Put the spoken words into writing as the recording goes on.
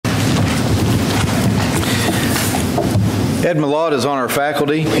Ed Melott is on our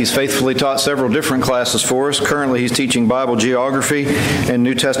faculty. He's faithfully taught several different classes for us. Currently, he's teaching Bible geography and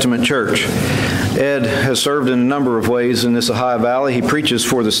New Testament church. Ed has served in a number of ways in this Ohio Valley. He preaches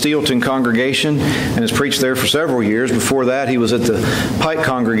for the Steelton congregation and has preached there for several years. Before that, he was at the Pike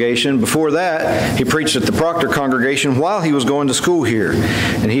congregation. Before that, he preached at the Proctor congregation while he was going to school here.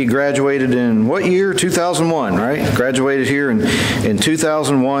 And he graduated in what year? 2001, right? Graduated here in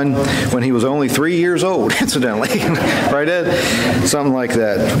 2001 when he was only 3 years old, incidentally. Right, Ed? Something like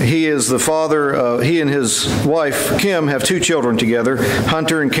that. He is the father. He and his wife, Kim, have 2 children together,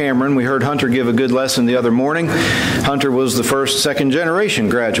 Hunter and Cameron. We heard Hunter give a good lesson the other morning. Hunter was the first second-generation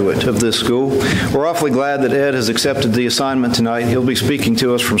graduate of this school. We're awfully glad that Ed has accepted the assignment tonight. He'll be speaking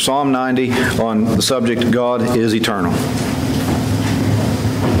to us from Psalm 90 on the subject, God is Eternal.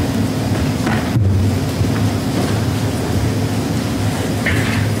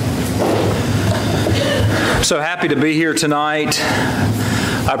 So happy to be here tonight.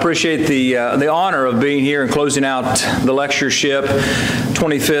 I appreciate the honor of being here and closing out the lectureship,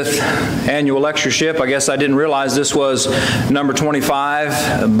 25th annual lectureship. I guess I didn't realize this was number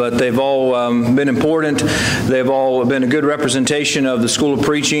 25, but they've all been important. They've all been a good representation of the School of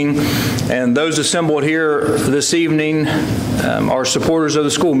Preaching. And those assembled here this evening are supporters of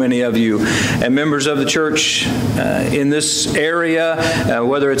the school, many of you, and members of the church in this area,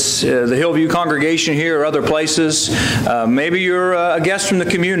 whether it's the Hillview congregation here or other places. Maybe you're a guest from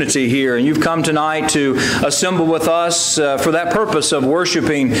the community here and you've come tonight to assemble with us for that purpose of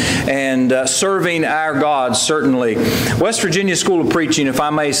worshiping and serving our God, certainly. West Virginia School of Preaching, if I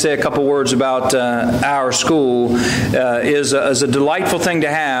may say a couple words about our school, is a delightful thing to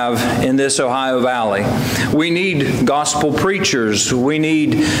have in this Ohio Valley. We need gospel preachers. We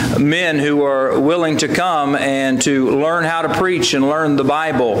need men who are willing to come and to learn how to preach and learn the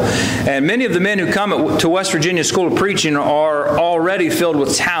Bible. And many of the men who come to West Virginia School of Preaching are already filled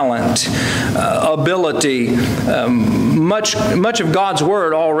with talent, ability, much of God's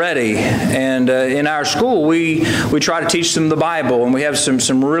Word already. And in our school, we try to teach them the Bible, and we have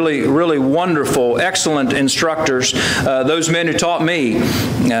some really wonderful, excellent instructors. Those men who taught me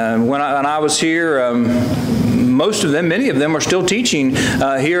when I was here. Most of them, many of them, are still teaching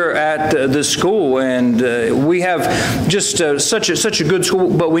here at the school, and we have just such a good school.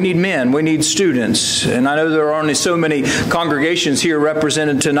 But we need men, we need students, and I know there are only so many congregations here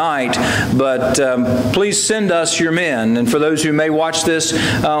represented tonight. But please send us your men, and for those who may watch this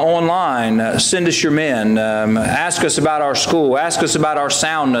online, send us your men. Ask us about our school. Ask us about our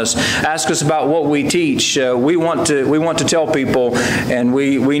soundness. Ask us about what we teach. We want to tell people, and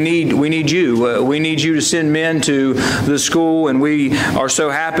we need you. We need you to send men to the school, and we are so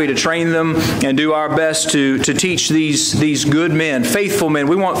happy to train them and do our best to teach these good men, faithful men.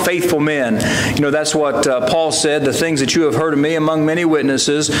 We want faithful men. You know, that's what Paul said, the things that you have heard of me among many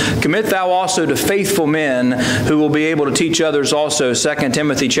witnesses, commit thou also to faithful men who will be able to teach others also, 2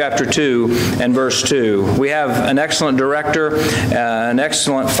 Timothy chapter 2 and verse 2. We have an excellent director, an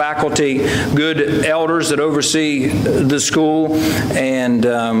excellent faculty, good elders that oversee the school, and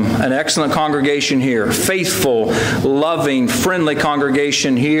an excellent congregation here. Faithful, loving, friendly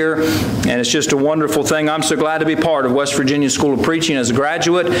congregation here, and it's just a wonderful thing. I'm so glad to be part of West Virginia School of Preaching as a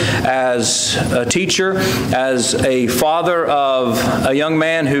graduate, as a teacher, as a father of a young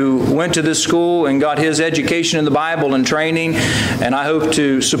man who went to this school and got his education in the Bible and training, and I hope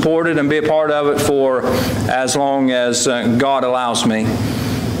to support it and be a part of it for as long as God allows me.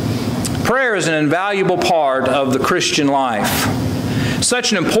 Prayer is an invaluable part of the Christian life.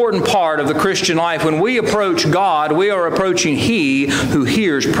 Such an important part of the Christian life. When we approach God, we are approaching He who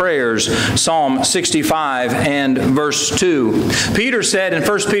hears prayers. Psalm 65 and verse 2. Peter said in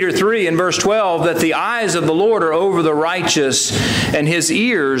 1 Peter 3 and verse 12 that the eyes of the Lord are over the righteous, and His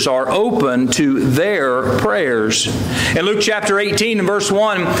ears are open to their prayers. In Luke chapter 18 and verse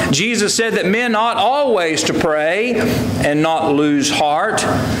 1, Jesus said that men ought always to pray and not lose heart.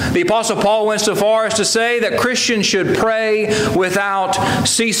 The Apostle Paul went so far as to say that Christians should pray without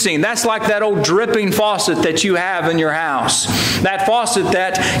ceasing. That's like that old dripping faucet that you have in your house. That faucet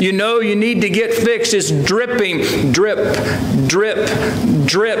that you know you need to get fixed is dripping, drip, drip,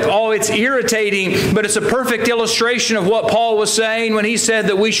 drip. Oh, it's irritating, but it's a perfect illustration of what Paul was saying when he said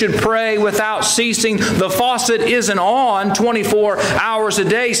that we should pray without ceasing. The faucet isn't on 24 hours a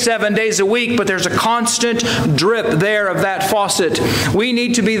day, 7 days a week, but there's a constant drip there of that faucet. We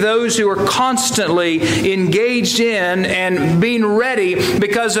need to be those who are constantly engaged in and being ready ready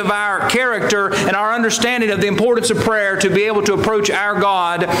because of our character and our understanding of the importance of prayer to be able to approach our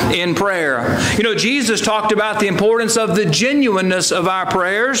God in prayer. You know, Jesus talked about the importance of the genuineness of our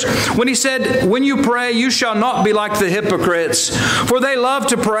prayers when he said, "When you pray, you shall not be like the hypocrites, for they love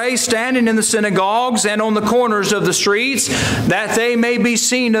to pray standing in the synagogues and on the corners of the streets, that they may be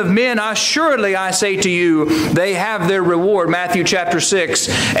seen of men. Assuredly, I say to you, they have their reward." Matthew chapter 6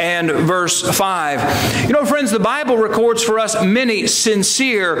 and verse 5. You know, friends, the Bible records for us many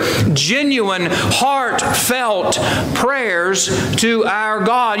sincere, genuine, heartfelt prayers to our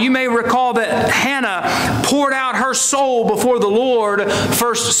God. You may recall that Hannah poured out her soul before the Lord,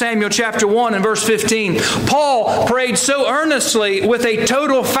 1 Samuel chapter 1 and verse 15. Paul prayed so earnestly with a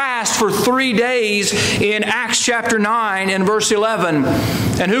total fast for 3 days in Acts chapter 9 and verse 11.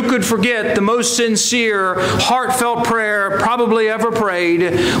 And who could forget the most sincere, heartfelt prayer probably ever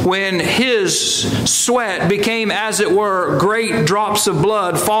prayed when his sweat became, as it were, great drops of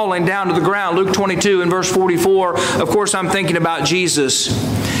blood falling down to the ground. Luke 22 and verse 44. Of course, I'm thinking about Jesus.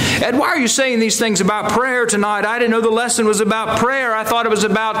 Ed, why are you saying these things about prayer tonight? I didn't know the lesson was about prayer. I thought it was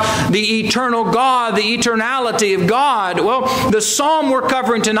about the eternal God, the eternality of God. Well, the psalm we're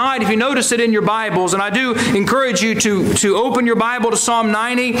covering tonight, if you notice it in your Bibles, and I do encourage you to open your Bible to Psalm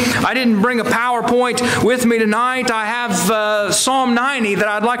 90. I didn't bring a PowerPoint with me tonight. I have Psalm 90 that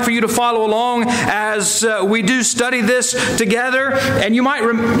I'd like for you to follow along as we do study this together. And you might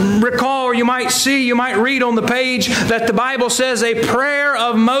recall, or you might see, you might read on the page that the Bible says a prayer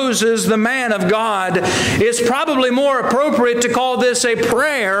of Moses, the man of God. It's probably more appropriate to call this a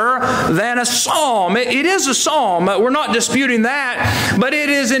prayer than a psalm. It is a psalm. We're not disputing that, but it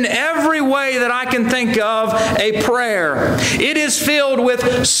is in every way that I can think of a prayer. It is filled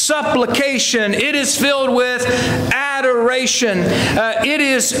with supplication. It is filled with adoration. It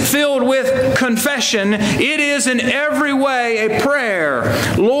is filled with confession. It is in every way a prayer.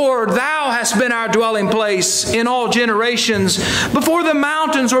 Lord, Thou hast been our dwelling place in all generations. Before the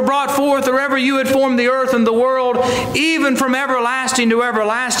mountains were brought forth, or ever you had formed the earth and the world, even from everlasting to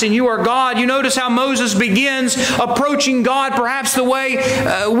everlasting, you are God. You notice how Moses begins approaching God perhaps the way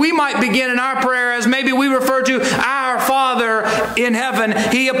we might begin in our prayer, as maybe we refer to our Father in heaven.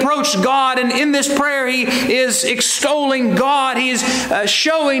 He approached God, and in this prayer he is extolling God. He is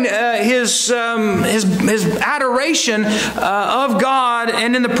showing his adoration of God,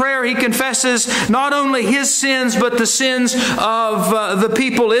 and in the prayer he confesses not only his sins but the sins of the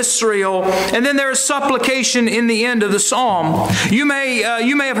people Israel. And then there is supplication in the end of the psalm. You may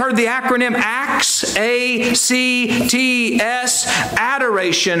have heard the acronym ACTS, A-C-T-S,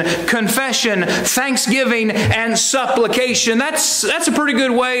 adoration, confession, thanksgiving, and supplication. That's a pretty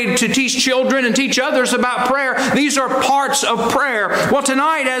good way to teach children and teach others about prayer. These are parts of prayer. Well,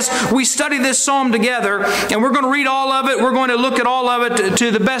 tonight as we study this psalm together, and we're going to read all of it, we're going to look at all of it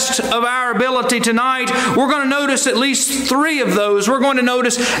to the best of our ability tonight, we're going to notice at least 3 of those. We're going to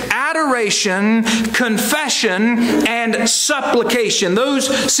notice adoration, confession, and supplication. Those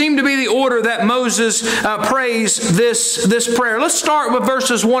seem to be the order that Moses prays this prayer. Let's start with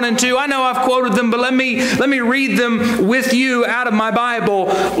verses 1 and 2. I know I've quoted them, but let me read them with you out of my Bible.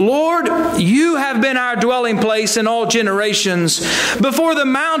 Lord, you have been our dwelling place in all generations. Before the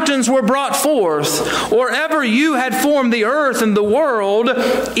mountains were brought forth, or ever you had formed the earth and the world,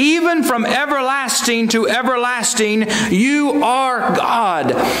 even from everlasting to everlasting, you are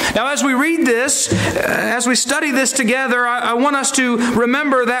God. Now, as we read this, as we study this together, I want us to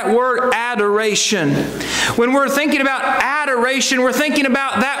remember that word adoration. When we're thinking about adoration, we're thinking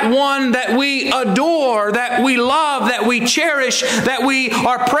about that one that we adore, that we love, that we cherish, that we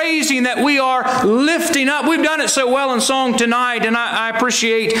are praising, that we are lifting up. We've done it so well in song tonight, and I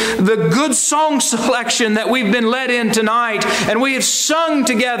appreciate the good song selection that we've been led in tonight. And we have sung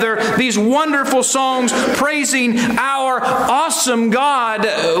together these wonderful songs praising our awesome God.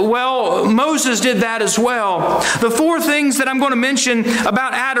 Well, Moses did that as well. The 4 things that I'm going to mention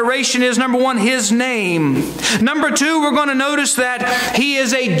about adoration is, number 1, His name. Number 2, we're going to notice that He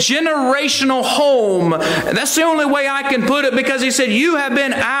is a generational home. That's the only way I can put it, because He said, you have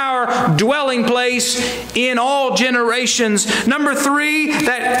been our dwelling place in all generations. Number 3,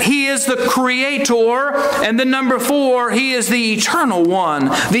 that He is the Creator. And then number 4, He is the Eternal One,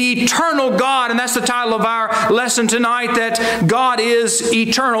 the eternal God. And that's the title of our lesson tonight, that God is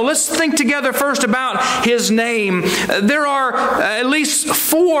eternal. Let's think together first about His name. There are at least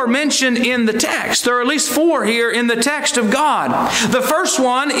 4 mentioned in the text. There are at least 4 here in the text of God. The first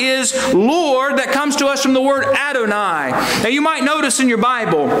one is Lord, that comes to us from the word Adonai. Now you might notice in your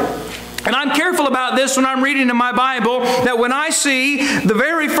Bible, And I'm careful about this when I'm reading in my Bible, that when I see the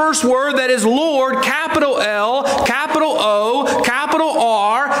very first word that is Lord, capital L, capital O, capital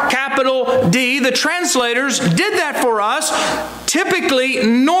R, capital D, the translators did that for us, typically,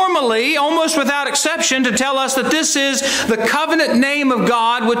 normally, almost without exception, to tell us that this is the covenant name of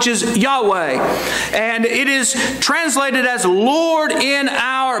God, which is Yahweh. And it is translated as Lord in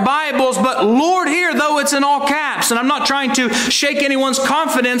our Bibles, but Lord here, though it's in all caps, and I'm not trying to shake anyone's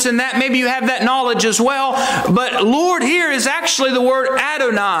confidence in that, maybe you have that knowledge as well, but Lord here is actually the word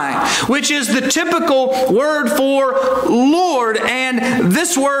Adonai, which is the typical word for Lord. And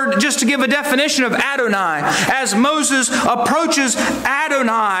this word, just to give a definition of Adonai, as Moses approaches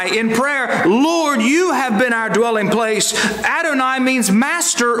Adonai in prayer, Lord, you have been our dwelling place. Adonai means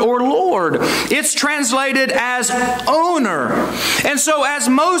master or Lord. It's translated as owner. And so as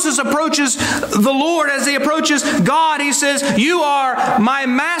Moses approaches the Lord, as he approaches God, he says, you are my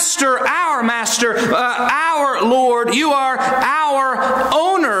master, our Lord. You are our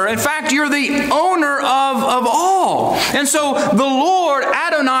owner. In fact, you're the owner of all. And so the Lord,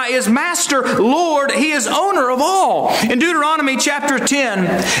 Adonai, is master, Lord. He is owner of all. In Deuteronomy chapter 10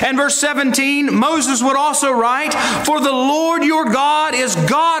 and verse 17, Moses would also write, for the Lord your God is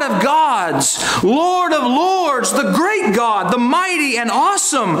God of gods, Lord of lords, the great God, the mighty and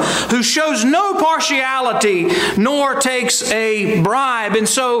awesome, who shows no partiality nor takes a bribe. And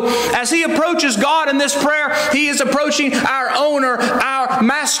so as he approaches God in this prayer, he is approaching our owner, our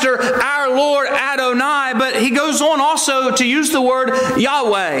master, our Lord Adonai, but he goes on also to use the word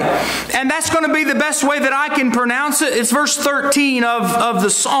Yahweh. And that's going to be the best way that I can pronounce it. It's verse 13 of the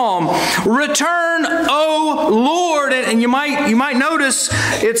Psalm. Return, O Lord. And you might notice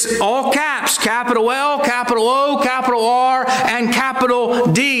it's all caps, capital L, capital O, capital R, and capital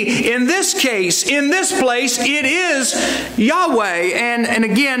D. In this case, in this place, it is Yahweh. And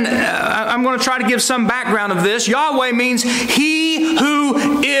again, I'm going to try to give some background of this. Yahweh means He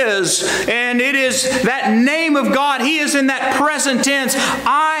who is. And it is that name of God. He is in that present tense.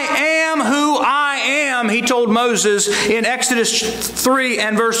 I am who I am, he told Moses in Exodus 3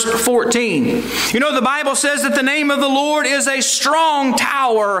 and verse 14. You know, the Bible says that the name of the Lord is a strong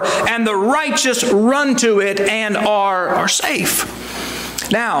tower, and the righteous run to it and are safe.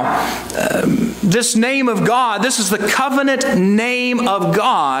 Now, this name of God, this is the covenant name of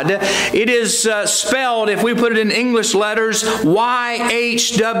God. It is spelled, if we put it in English letters,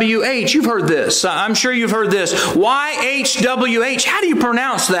 YHWH. You've heard this. I'm sure you've heard this. YHWH. How do you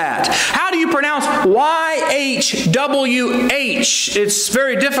pronounce that? How do you pronounce YHWH? It's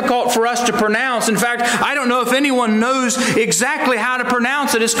very difficult for us to pronounce. In fact, I don't know if anyone knows exactly how to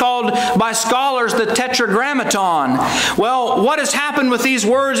pronounce it. It's called by scholars the Tetragrammaton. Well, what has happened with these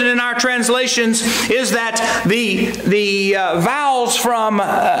words and in our translations is that the vowels from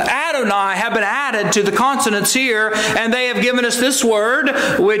Adonai have been added to the consonants here, and they have given us this word,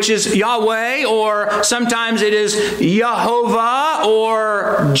 which is Yahweh, or sometimes it is Yehovah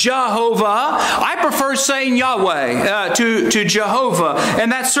or Jehovah. I prefer saying Yahweh to Jehovah,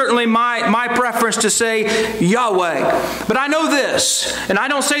 and that's certainly my preference to say Yahweh. But I know this, and I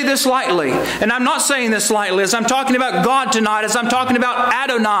don't say this lightly, and I'm not saying this lightly, as I'm talking about God tonight, as I'm talking about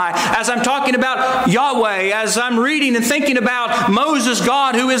Adonai, as I'm talking about Yahweh, as I'm reading and thinking about Moses'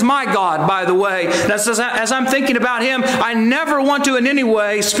 God, who is my God, by the way. As I'm thinking about him, I never want to in any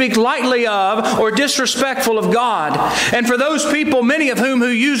way speak lightly of or disrespectful of God. And for those people, many of whom who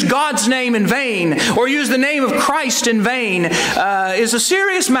use God's name in vain or use the name of Christ in vain is a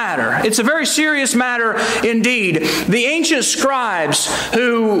serious matter. It's a very serious matter indeed. The ancient scribes,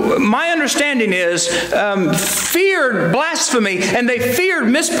 who my understanding is feared blasphemy, and they feared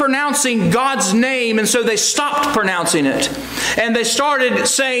mispronouncing God's name, and so they stopped pronouncing it. And they started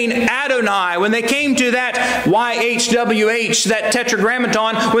saying Adonai. When they came to that YHWH, that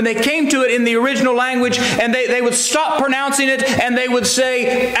Tetragrammaton, when they came to it in the original language, and they would stop pronouncing it, and they would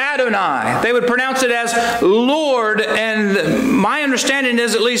say Adonai. They would pronounce it as Lord. And my understanding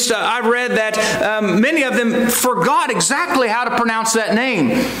is, at least I've read, that many of them forgot exactly how to pronounce that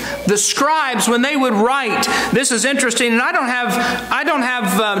name. The scribes, when they would write, this is interesting, and I don't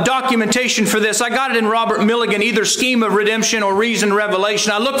have documentation for this. I got it in Robert Milligan, either Scheme of Redemption or Reason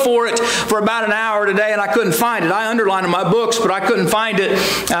Revelation. I looked for it for about an hour today, and I couldn't find it. I underlined in my books, but I couldn't find it.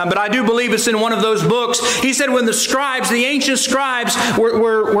 But I do believe it's in one of those books. He said when the scribes, the ancient scribes,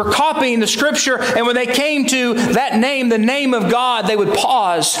 were copying the Scripture, and when they came to that name, the name of God, they would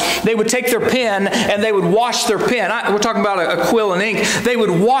pause. They would take their pen, and they would wash their pen. We're talking about a quill and ink. They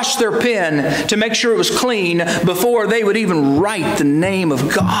would wash their pen to make sure it was clean before they would even write the name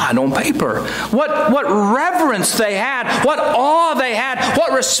of God on paper. What reverence they had, what awe they had,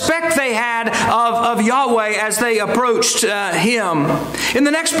 what respect they had of Yahweh as they approached Him. In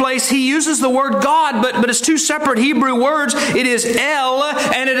the next place, he uses the word God, but it's two separate Hebrew words. It is El,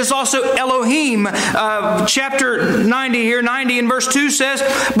 and it is also Elohim. Chapter 90 here, 90 in verse 2 says,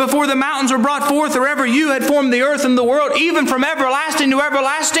 before the mountains were brought forth, or ever you had formed the earth and the world, even from everlasting to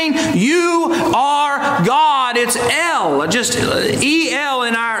everlasting, you are God. It's El, just E-L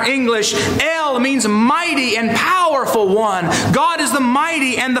in our English. El means mighty and powerful one. God is the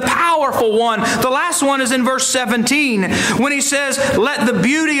mighty and the powerful one. The last one is in verse 17 when he says, let the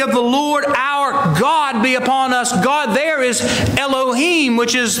beauty of the Lord our God be upon us. God there is Elohim,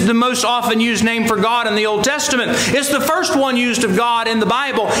 which is the most often used name for God in the Old Testament. It's the first one used of God in the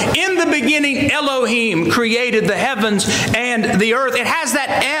Bible. In the beginning, Elohim created the heavens and the earth. It has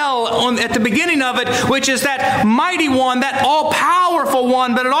that El at the beginning of it, which is that mighty one, that all-powerful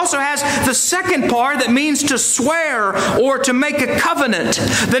one, but it also has the second part that means to swear or to make a covenant.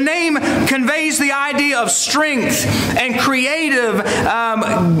 The name conveys the idea of strength and creative,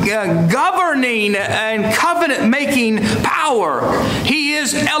 governing and covenant-making power. He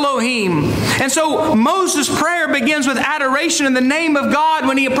is Elohim. And so Moses' prayer begins with adoration in the name of God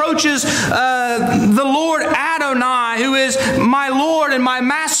when he approaches the Lord Adonai, who is my Lord and my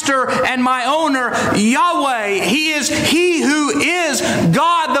Master and my owner, Yahweh. He is He who is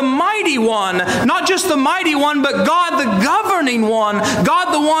God, the mighty one. Not just the mighty one, but God, the governing one.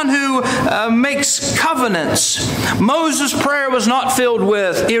 God, the one who makes covenants. Moses' prayer was not filled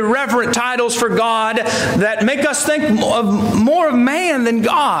with irreverent titles for God that make us think more of man than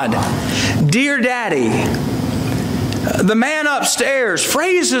God. Dear Daddy, the man upstairs,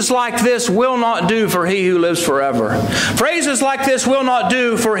 phrases like this will not do for He who lives forever. Phrases like this will not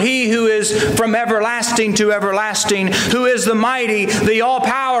do for He who is from everlasting to everlasting, who is the mighty, the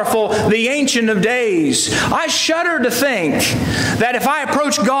all-powerful, the Ancient of Days. I shudder to think that if I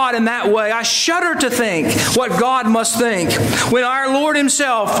approach God in that way, I shudder to think what God must think. When our Lord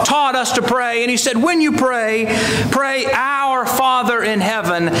Himself taught us to pray, and He said, when you pray, pray, our Father in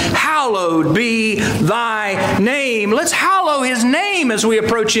heaven, hallowed be Thy name. Let's hallow His name as we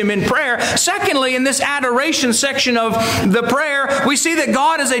approach Him in prayer. Secondly, in this adoration section of the prayer, we see that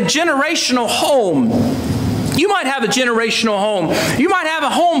God is a generational home. You might have a generational home. You might have a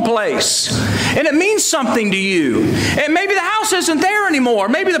home place, and it means something to you. And maybe the house isn't there anymore.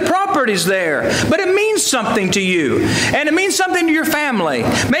 Maybe the property's there, but it means something to you. And it means something to your family.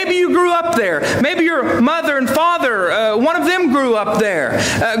 Maybe you grew up there. Maybe your mother and father, one of them grew up there.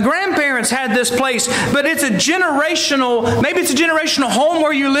 Grandparents had this place, but it's a generational, maybe it's a generational home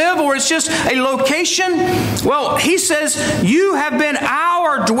where you live, or it's just a location. Well, he says, you have been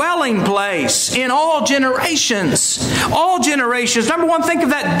our dwelling place in all generations. All generations. Number one, think of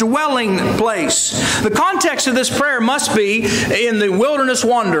that dwelling place. The context of this prayer must be in the wilderness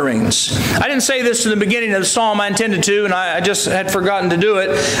wanderings. I didn't say this in the beginning of the psalm. I intended to, and I just had forgotten to do it.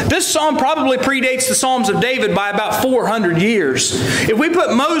 This psalm probably predates the Psalms of David by about 400 years. If we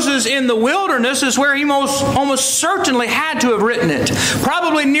put Moses in the wilderness, is where he almost certainly had to have written it.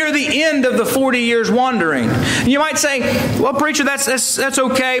 Probably near the end of the 40 years wandering. And you might say, well, preacher, that's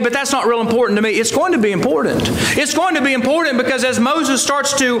okay, but that's not real important to me. It's going to be important. It's going to be important because as Moses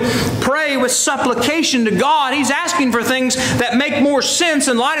starts to pray with supplication to God, he's asking for things that make more sense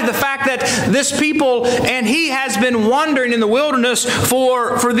in light of the fact that this people and he has been wandering in the wilderness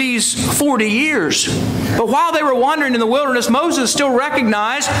for these 40 years. But while they were wandering in the wilderness, Moses still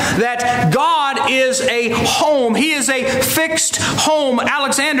recognized that God is a home. He is a fixed home.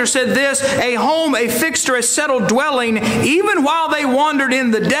 Alexander said this, a home, a fixed or a settled dwelling, even while they wandered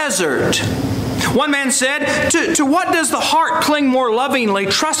in the desert. One man said, to what does the heart cling more lovingly,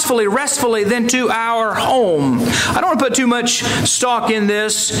 trustfully, restfully than to our home? I don't want to put too much stock in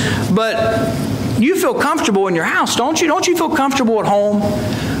this, but you feel comfortable in your house, don't you? Don't you feel comfortable at home?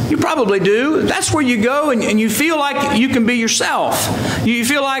 You probably do. That's where you go and you feel like you can be yourself. You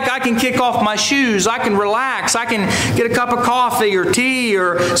feel like I can kick off my shoes. I can relax. I can get a cup of coffee or tea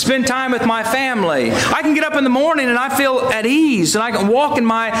or spend time with my family. I can get up in the morning and I feel at ease and I can walk in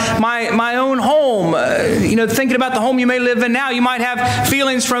my own home. Thinking about the home you may live in now, you might have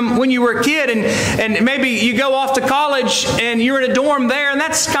feelings from when you were a kid and maybe you go off to college and you're in a dorm there and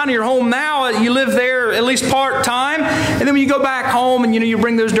that's kind of your home now. You live there at least part-time. And then when you go back home and you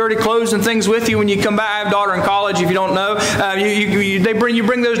bring those dirty clothes and things with you when you come back. I have a daughter in college, if you don't know. You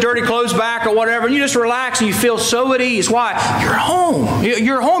bring those dirty clothes back or whatever, and you just relax and you feel so at ease. Why? You're home.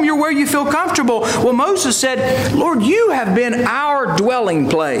 You're home. You're where you feel comfortable. Well, Moses said, Lord, you have been our dwelling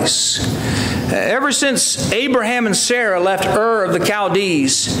place. Ever since Abraham and Sarah left Ur of the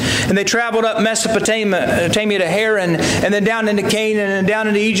Chaldees, and they traveled up Mesopotamia to Haran, and then down into Canaan, and down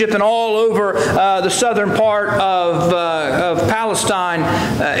into Egypt, and all over the southern part of Palestine,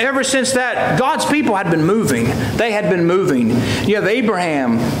 ever since that, God's people had been moving. They had been moving. You have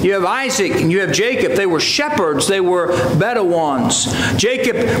Abraham, you have Isaac, and you have Jacob. They were shepherds. They were Bedouins.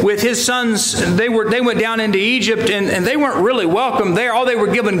 Jacob, with his sons, they went down into Egypt, and they weren't really welcome there. All they were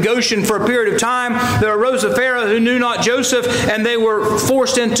given Goshen for a period of time. There arose a Pharaoh who knew not Joseph, and they were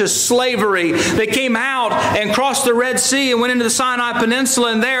forced into slavery. They came out and crossed the Red Sea and went into the Sinai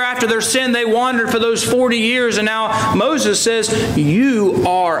Peninsula, and there, after their sin, they wandered for those 40 years, and now Moses says, "You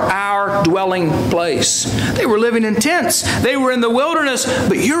are our dwelling place." They were living in tents. They were in the wilderness,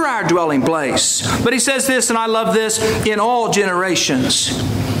 but you're our dwelling place. But he says this, and I love this, in all generations.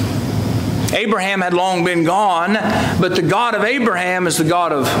 Abraham had long been gone, but the God of Abraham is the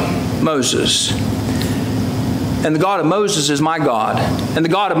God of Moses. And the God of Moses is my God. And the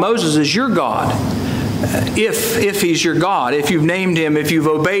God of Moses is your God. If He's your God, if you've named Him, if you've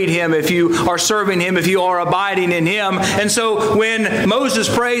obeyed Him, if you are serving Him, if you are abiding in Him. And so when Moses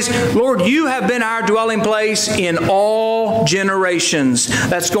prays, "Lord, you have been our dwelling place in all generations."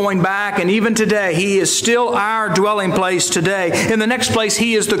 That's going back, and even today, He is still our dwelling place today. In the next place,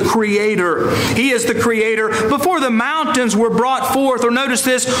 He is the Creator. He is the Creator. Before the mountains were brought forth, or notice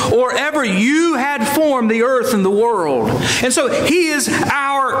this, or ever you had formed the earth and the world. And so He is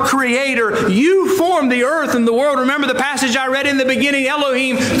our Creator. You formed the earth and the world. Remember the passage I read in the beginning,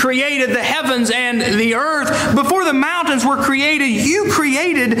 Elohim created the heavens and the earth. Before the mountains were created, you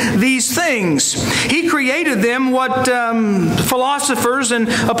created these things. He created them, what philosophers and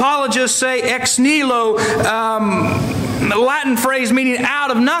apologists say, ex nihilo, Latin phrase meaning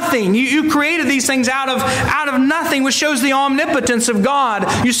out of nothing. You created these things out of nothing, which shows the omnipotence of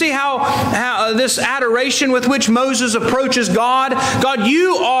God. You see how this adoration with which Moses approaches God. God,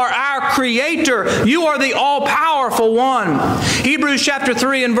 you are our Creator. You are the all-powerful one. Hebrews chapter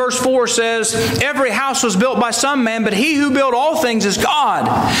 3 and verse 4 says, "Every house was built by some man, but He who built all things is God."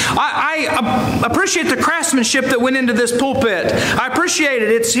 I appreciate the craftsmanship that went into this pulpit. I appreciate it.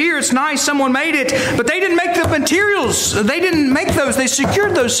 It's here. It's nice. Someone made it. But they didn't make the materials. They didn't make those. They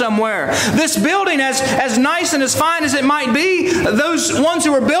secured those somewhere. This building, as nice and as fine as it might be, those ones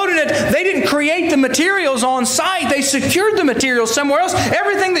who were building it, they didn't create the materials on site. They secured the materials somewhere else.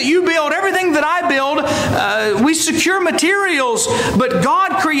 Everything that you build, everything that I build, we secure materials. But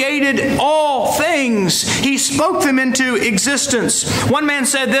God created all things. He spoke them into existence. One man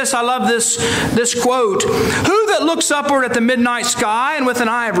said this, I love this quote, "Who that looks upward at the midnight sky and with an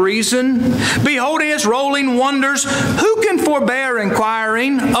eye of reason, beholding its rolling wonders, who can forbear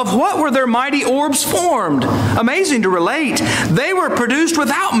inquiring of what were their mighty orbs formed?" Amazing to relate. They were produced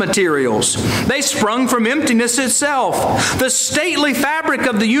without materials. They sprung from emptiness itself. The stately fabric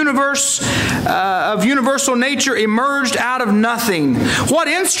of the universe, of universal nature, emerged out of nothing. What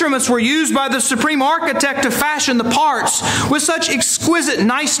instruments were used by the supreme architect to fashion the parts with such exquisite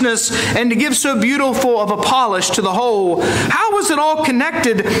niceness and to give so beautiful of a polish to the whole? How was it all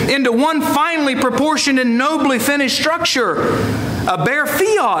connected into one finely proportioned and nobly finished structure? A bare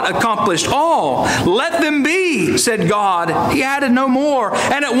fiat accomplished all. "Let them be," said God. He added no more.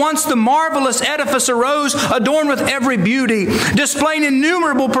 And at once the marvelous edifice arose, adorned with every beauty, displaying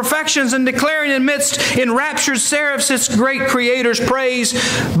innumerable perfections and declaring amidst enraptured seraphs its great Creator's praise.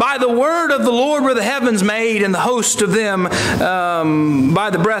 By the word of the Lord were the heavens made, and the host of them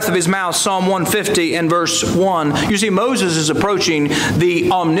by the breath of His mouth. Psalm 150 and verse 1. You see, Moses is approaching the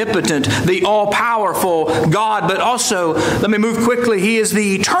omnipotent, the all-powerful God, but also, let me move quickly, He is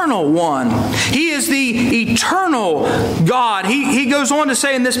the eternal one. He is the eternal God. He goes on to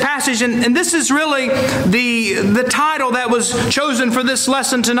say in this passage, and this is really the title that was chosen for this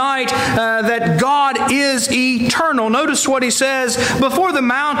lesson tonight, that God is eternal. Notice what he says, "Before the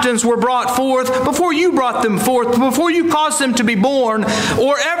mountains were brought forth, before you brought them forth, before you caused them to be born,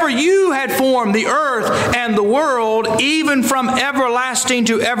 or ever you had formed the earth and the world, even from everlasting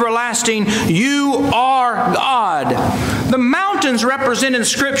to everlasting, you are God." The mountains represent in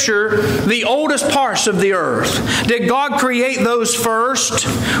Scripture the oldest parts of the earth. Did God create those first?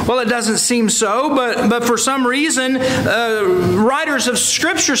 Well, it doesn't seem so, but for some reason, writers of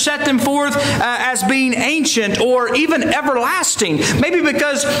Scripture set them forth as being ancient or even everlasting. Maybe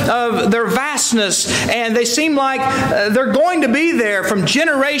because of their vastness, and they seem like they're going to be there from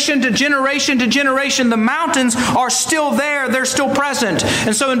generation to generation to generation. The mountains are still there. They're still present.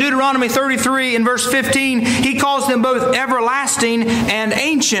 And so in Deuteronomy 33 in verse 15, he calls them both everlasting everlasting and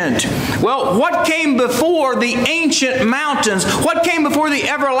ancient. Well, what came before the ancient mountains? What came before the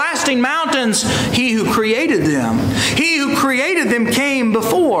everlasting mountains? He who created them. He who created them came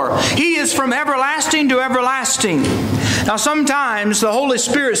before. He is from everlasting to everlasting. Now, sometimes the Holy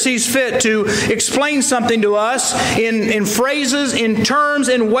Spirit sees fit to explain something to us in phrases, in terms,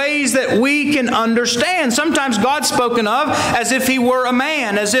 in ways that we can understand. Sometimes God's spoken of as if He were a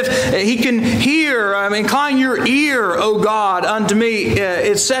man, as if He can hear, incline your ear, O God, unto me,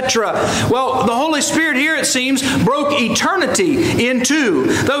 etc. Well, the Holy Spirit here, it seems, broke eternity in two,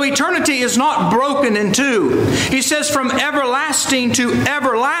 though eternity is not broken in two. He says, from everlasting to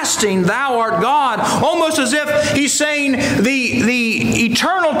everlasting, thou art God. Almost as if He's saying the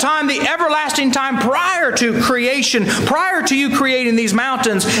eternal time, the everlasting time prior to creation, prior to you creating these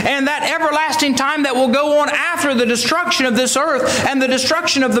mountains, and that everlasting time that will go on after the destruction of this earth and the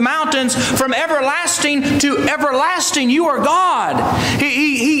destruction of the mountains, from everlasting to everlasting, you are God.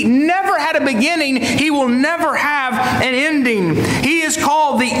 He never had a beginning. He will never have an ending. He is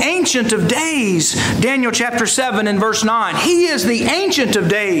called the Ancient of Days. Daniel chapter 7 and verse 9. He is the Ancient of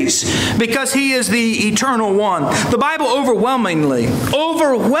Days because He is the Eternal One. The Bible overwhelmingly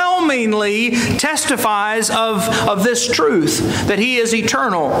testifies of this truth, that He is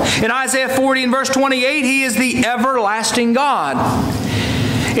eternal. In Isaiah 40 and verse 28, He is the everlasting God.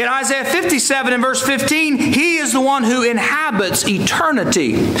 In Isaiah 57 and verse 15, He is the one who inhabits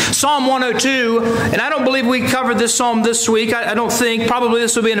eternity. Psalm 102, and I don't believe we covered this psalm this week. I don't think. Probably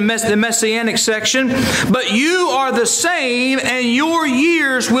this will be in the Messianic section. But you are the same, and your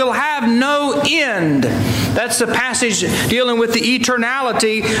years will have no end. That's the passage dealing with the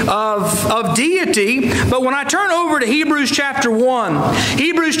eternality of deity. But when I turn over to Hebrews chapter 1,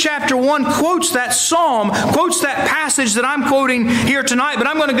 Hebrews chapter 1 quotes that psalm, quotes that passage that I'm quoting here tonight. But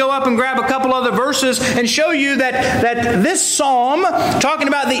I'm going to go up and grab a couple other verses and show you that this psalm, talking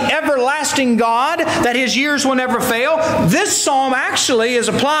about the everlasting God, that His years will never fail, this psalm actually is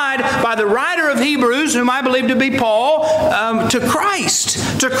applied by the writer of Hebrews, whom I believe to be Paul, to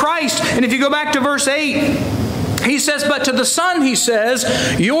Christ. To Christ. And if you go back to verse 8, he says, but to the Son, He says,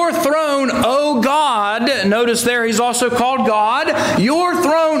 your throne, O God, notice there He's also called God, your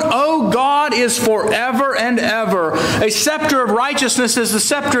throne, O God, is forever and ever. A scepter of righteousness is the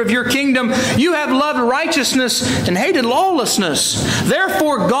scepter of your kingdom. You have loved righteousness and hated lawlessness.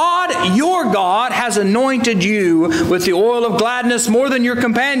 Therefore, God, your God, has anointed you with the oil of gladness more than your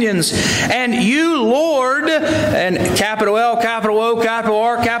companions. And you, Lord, and capital L, capital O, capital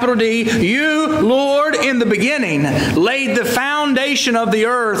R, capital D, you, Lord, in the beginning, laid the foundation of the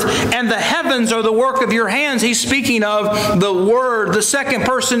earth, and the heavens are the work of your hands. He's speaking of the Word, the second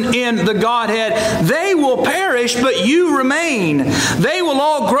person in the Godhead. They will perish, but you remain. They will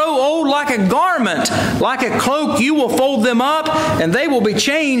all grow old like a garment. Like a cloak, you will fold them up, and they will be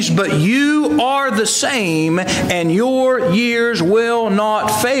changed, but you are the same, and your years will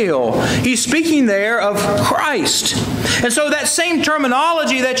not fail. He's speaking there of Christ. And so that same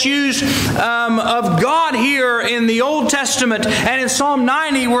terminology that's used of God here in the Old Testament and in Psalm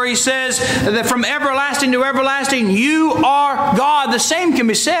 90, where He says that from everlasting to everlasting, you are God. The same can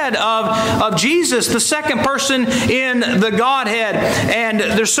be said of Jesus, the second person in the Godhead. And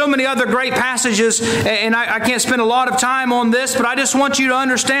there's so many other great passages, and I can't spend a lot of time on this, but I just want you to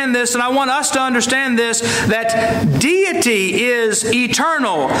understand this, and I want us to understand this, that deity is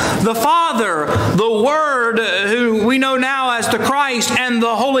eternal. The Father, the Word, who we know now as the Christ, and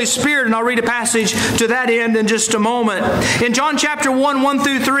the Holy Spirit. And I'll read a passage to that end in just a moment. In John chapter 1, 1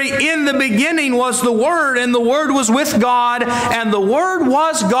 through 3, in the beginning was the Word, and the Word was with God, and the Word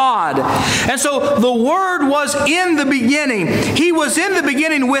was God. And so the Word was in the beginning. He was in the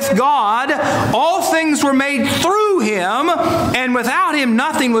beginning with God. All things were made through Him, and without Him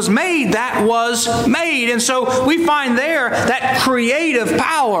nothing was made that was made. And so we find there that creative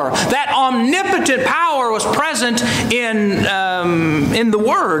power, that omnipotent power was present in the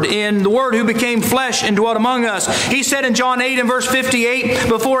Word who became flesh and dwelt among us. He said in John 8 and verse 58,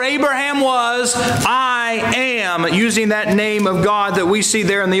 before Abraham was, I am, using that name of God that we see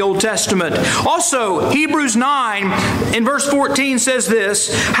there in the Old Testament. Also, Hebrews 9 in verse 14 says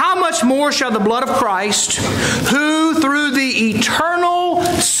this, how much more shall the blood of Christ, who through the eternal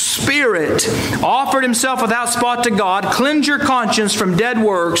Spirit offered Himself without spot to God, cleanse your conscience from dead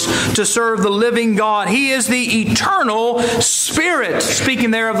works to serve the living God. He is the eternal Spirit,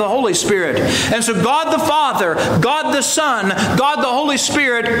 speaking there of the Holy Spirit. And so God the Father, God the Son, God the Holy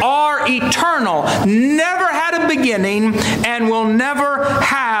Spirit are eternal, never had a beginning, and will never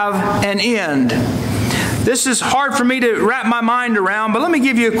have an end. This is hard for me to wrap my mind around, but let me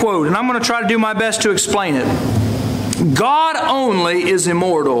give you a quote, and I'm going to try to do my best to explain it. God only is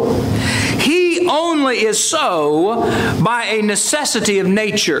immortal. He only is so by a necessity of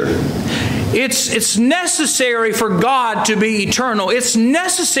nature. It's necessary for God to be eternal. It's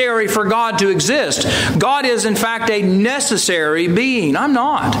necessary for God to exist. God is, in fact, a necessary being. I'm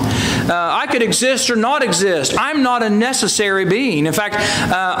not. I could exist or not exist. I'm not a necessary being. In fact,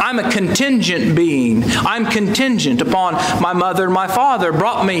 I'm a contingent being. I'm contingent upon my mother and my father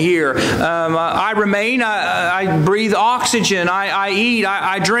brought me here. I remain. I breathe oxygen. I eat.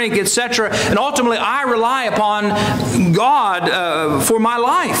 I drink, etc. And ultimately, I rely upon God for my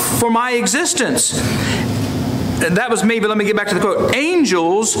life, for my existence. That was me, but let me get back to the quote.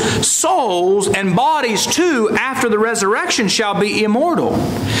 Angels, souls, and bodies too, after the resurrection, shall be immortal.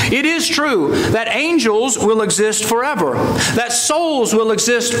 It is true that angels will exist forever, that souls will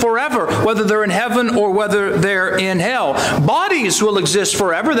exist forever, whether they're in heaven or whether they're in hell. Bodies will exist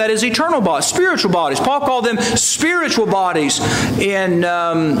forever, that is eternal bodies, spiritual bodies. Paul called them spiritual bodies in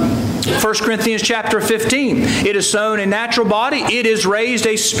 1 Corinthians chapter 15. It is sown a natural body, it is raised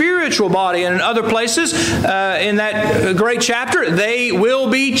a spiritual body. And in other places, in that great chapter, they will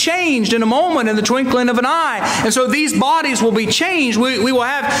be changed in a moment, in the twinkling of an eye. And so these bodies will be changed. We will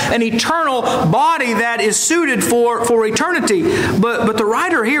have an eternal body that is suited for eternity. But the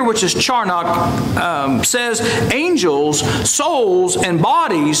writer here, which is Charnock, says angels, souls, and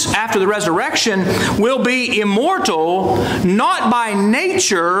bodies after the resurrection will be immortal, not by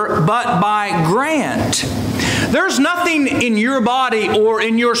nature, but by grant. There's nothing in your body or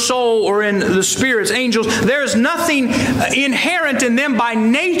in your soul or in the spirits, angels, there's nothing inherent in them by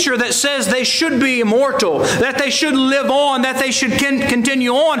nature that says they should be immortal, that they should live on, that they should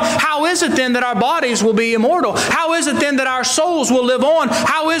continue on. How is it then that our bodies will be immortal? How is it then that our souls will live on?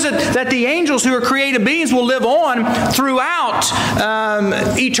 How is it that the angels who are created beings will live on throughout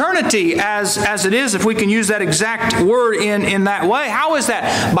eternity as it is, if we can use that exact word in that way? How is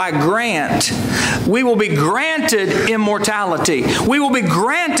that? By grant. We will be granted immortality. We will be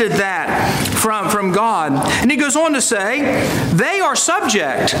granted that from God. And he goes on to say, they are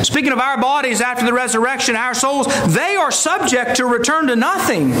subject, speaking of our bodies after the resurrection, our souls, they are subject to return to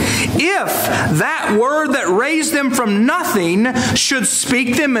nothing. If that word that raised them from nothing should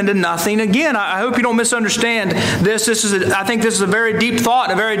speak them into nothing again. I hope you don't misunderstand this. I think this is a very deep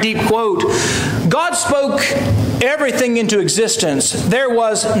thought, a very deep quote. God spoke everything into existence. There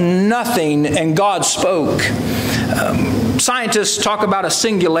was nothing, and God spoke. Scientists talk about a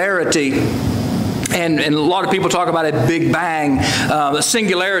singularity. And a lot of people talk about a Big Bang, a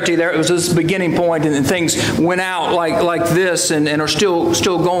singularity. There it was this beginning point, and things went out like this, and are still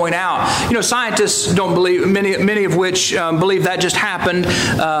going out. You know, scientists don't believe, many of which believe that just happened,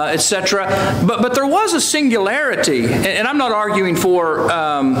 etc. But there was a singularity, and I'm not arguing for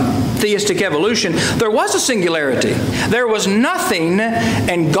theistic evolution. There was a singularity. There was nothing,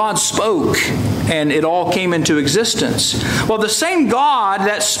 and God spoke, and it all came into existence. Well, the same God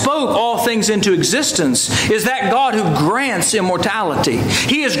that spoke all things into existence is that God who grants immortality.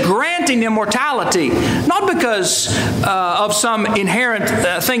 He is granting immortality, not because of some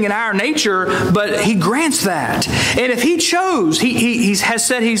inherent thing in our nature, but He grants that. And if He chose, He has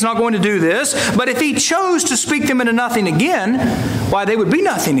said He's not going to do this, but if He chose to speak them into nothing again, why, they would be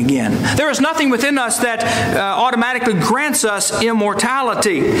nothing again. There is nothing within us that automatically grants us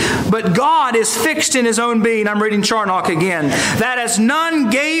immortality. But God is fixed in His own being. I'm reading Charnock again. That as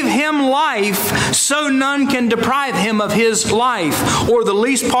none gave Him life, so none can deprive Him of His life, or the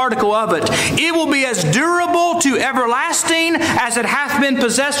least particle of it. It will be as durable to everlasting as it hath been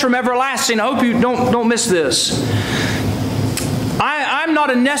possessed from everlasting. I hope you don't miss this. I'm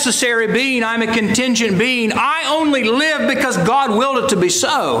not a necessary being. I'm a contingent being. I only live because God willed it to be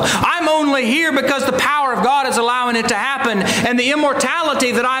so. I'm only here because the power of God is allowing it to happen. And the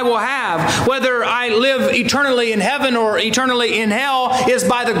immortality that I will have, whether I live eternally in heaven or eternally in hell, is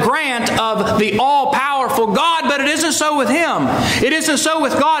by the grant of the all-powerful God. But it isn't so with Him. It isn't so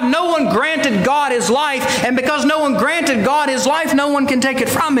with God. No one granted God His life. And because no one granted God His life, no one can take it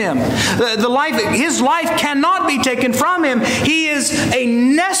from Him. His life cannot be taken from Him. He is a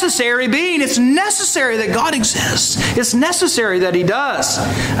necessary being. It's necessary that God exists. It's necessary that He does.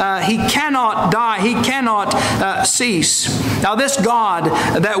 He cannot die. He cannot cease. Now, this God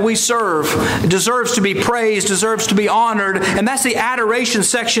that we serve deserves to be praised, deserves to be honored, and that's the adoration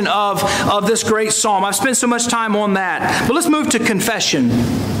section of this great psalm. I've spent so much time on that. But let's move to confession.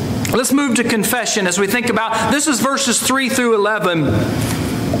 Let's move to confession as we think about, this is verses 3 through 11.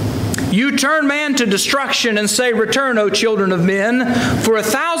 You turn man to destruction and say, return, O children of men. For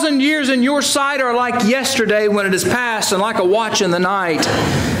 1,000 years in your sight are like yesterday when it is past, and like a watch in the night.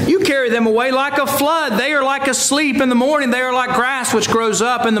 You carry them away like a flood. They are like a sleep in the morning. They are like grass which grows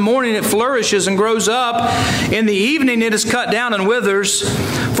up. In the morning it flourishes and grows up. In the evening it is cut down and withers.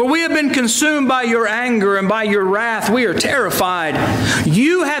 For we have been consumed by your anger, and by your wrath we are terrified.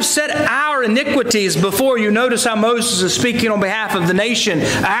 You have set our iniquities before you. Notice how Moses is speaking on behalf of the nation.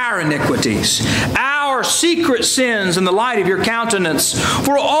 Our iniquities, our secret sins in the light of your countenance.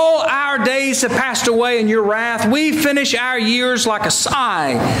 For all our days have passed away in your wrath. We finish our years like a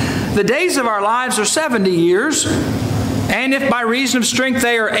sigh. The days of our lives are 70 years. And if by reason of strength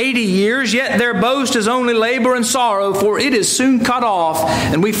they are 80 years, yet their boast is only labor and sorrow, for it is soon cut off,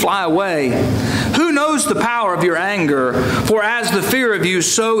 and we fly away. Who knows the power of your anger? For as the fear of you,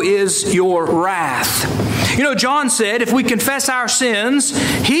 so is your wrath. You know, John said, if we confess our sins,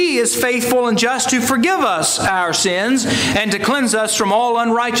 He is faithful and just to forgive us our sins and to cleanse us from all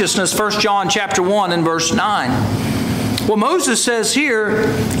unrighteousness. 1 John chapter 1 and verse 9. Well, Moses says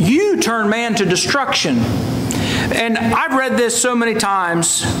here, you turn man to destruction. And I've read this so many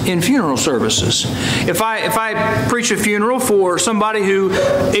times in funeral services. If I preach a funeral for somebody who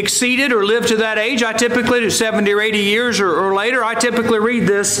exceeded or lived to that age, I typically do 70 or 80 years or later, I typically read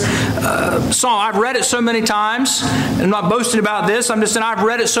this song. I've read it so many times. I'm not boasting about this. I'm just saying I've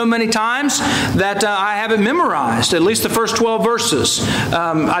read it so many times that I have it memorized, at least the first 12 verses.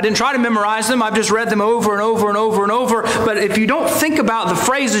 I didn't try to memorize them. I've just read them over and over and over and over. But if you don't think about the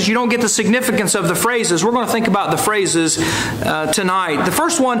phrases, you don't get the significance of the phrases. We're going to think about the phrases tonight. The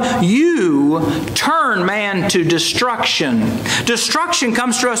first one, you turn man to destruction. Destruction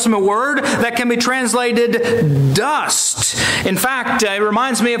comes to us from a word that can be translated dust. In fact, it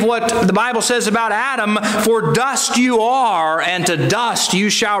reminds me of what the Bible says about Adam, for dust you are, and to dust you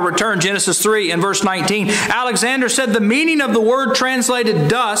shall return. Genesis 3 and verse 19. Alexander said the meaning of the word translated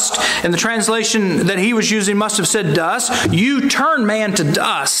dust, and the translation that he was using must have said dust. You turn man to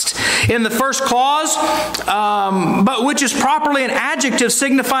dust. In the first clause, but which is properly an adjective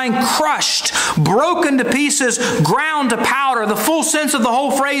signifying crushed, broken to pieces, ground to powder. The full sense of the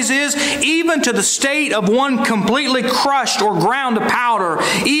whole phrase is even to the state of one completely crushed or ground to powder,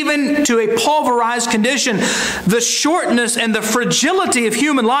 even to a pulverized condition. The shortness and the fragility of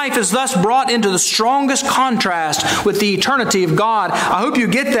human life is thus brought into the strongest contrast with the eternity of God. I hope you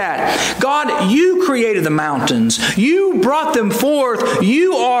get that. God, you created the mountains. You brought them forth.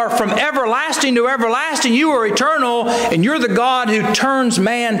 You are from everlasting to everlasting. You are eternal, and you're the God who turns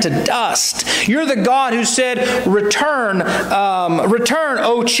man to dust. You're the God who said, return,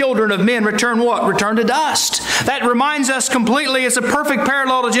 O children of men. Return what? Return to dust. That reminds us completely, it's a perfect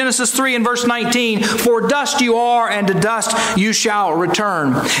parallel to Genesis 3 and verse 19. For dust you are, and to dust you shall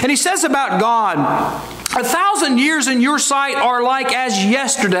return. And he says about God, 1,000 years in your sight are like as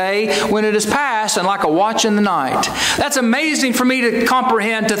yesterday when it is past, and like a watch in the night. That's amazing for me to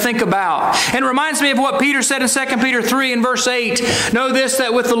comprehend, to think about. And it reminds me of what Peter said in 2 Peter 3 and verse 8. Know this,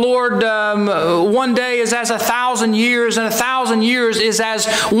 that with the Lord one day is as 1,000 years, and 1,000 years is as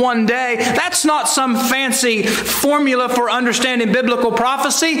one day. That's not some fancy formula for understanding biblical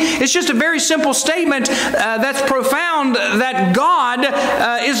prophecy. It's just a very simple statement that's profound, that God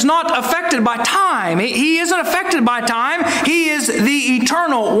is not affected by time. He isn't affected by time. He is the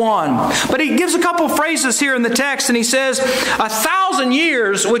eternal one. But he gives a couple phrases here in the text, and he says, 1,000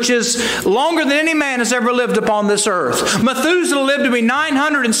 years, which is longer than any man has ever lived upon this earth. Methuselah lived to be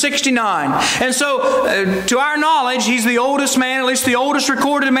 969. And so, to our knowledge, he's the oldest man, at least the oldest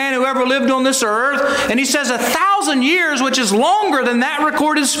recorded man who ever lived on this earth. And he says 1,000 years, which is longer than that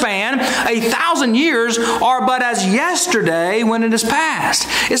recorded span. 1,000 years are but as yesterday when it is past.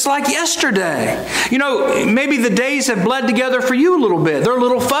 It's like yesterday. You know, maybe the days have bled together for you a little bit. They're a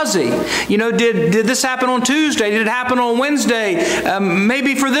little fuzzy. You know, did this happen on Tuesday? Did it happen on Wednesday?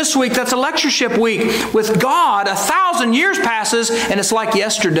 Maybe for this week, that's a lectureship week. With God, 1,000 years passes, and it's like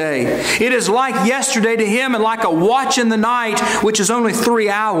yesterday. It is like yesterday to Him, and like a watch in the night, which is only 3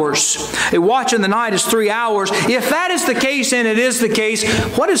 hours. A watch in the night is 3 hours. If that is the case, and it is the case,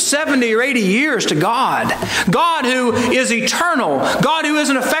 what is 70 or 80 years to God? God who is eternal. God who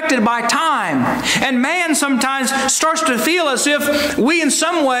isn't affected by time. And And man sometimes starts to feel as if we in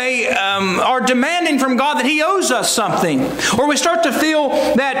some way are demanding from God that He owes us something. Or we start to feel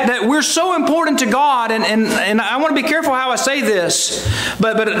that we're so important to God. And I want to be careful how I say this.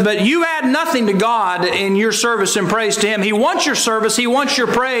 But you add nothing to God in your service and praise to Him. He wants your service. He wants your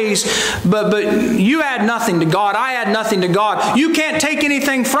praise. But you add nothing to God. I add nothing to God. You can't take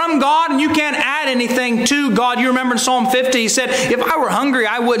anything from God, and you can't add anything to God. You remember in Psalm 50, He said, if I were hungry,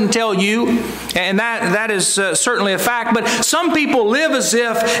 I wouldn't tell you. And that is certainly a fact. But some people live as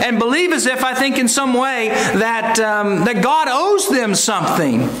if and believe as if, I think in some way, that God owes them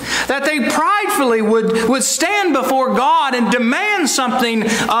something. That they pridefully would stand before God and demand something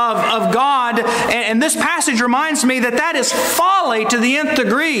of God. And this passage reminds me that is folly to the nth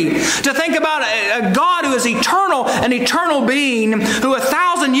degree. To think about a God who is eternal, an eternal being, who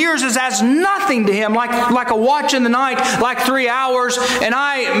 1,000 years is as nothing to Him, like a watch in the night, like 3 hours, and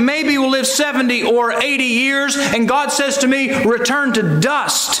I maybe will live 70 or 80 years, and God says to me, return to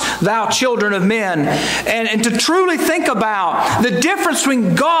dust, thou children of men. And to truly think about the difference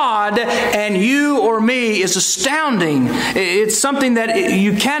between God and you or me is astounding. It's something that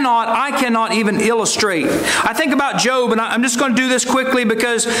I cannot even illustrate. I think about Job, and I'm just going to do this quickly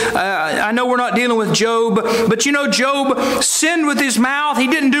because I know we're not dealing with Job, but you know, Job sinned with his mouth. He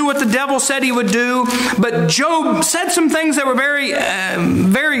didn't do what the devil said he would do, but Job said some things that were very,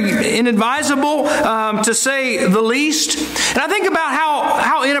 very inadvisable, to say the least. And I think about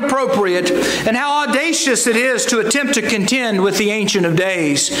how inappropriate and how audacious it is to attempt to contend with the Ancient of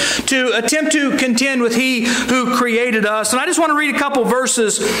Days, to attempt to contend with He who created us. And I just want to read a couple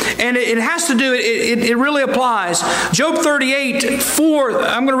verses, and it has to do, it really applies. Job 38, 4,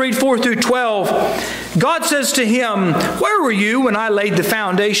 I'm going to read 4 through 12. God says to him, where were you when I laid the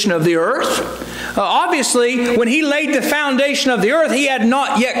foundation of the earth? Obviously, when He laid the foundation of the earth, He had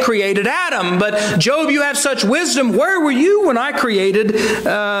not yet created Adam. But Job, you have such wisdom. Where were you when I created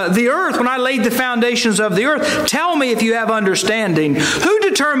the earth, when I laid the foundations of the earth? Tell me if you have understanding. Who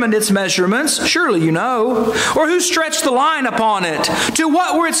determined its measurements? Surely you know. Or who stretched the line upon it? To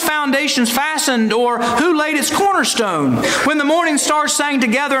what were its foundations fastened? Or who laid its cornerstone? When the morning stars sang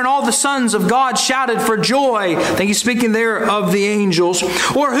together and all the sons of God shouted for joy. I think He's speaking there of the angels.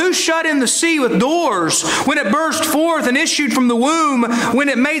 Or who shut in the sea with doors, when it burst forth and issued from the womb, when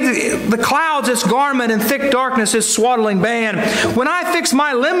it made the clouds its garment and thick darkness its swaddling band, when I fixed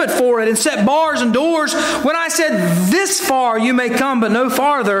my limit for it and set bars and doors, when I said, this far you may come but no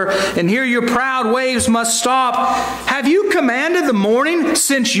farther, and here your proud waves must stop. Have you commanded the morning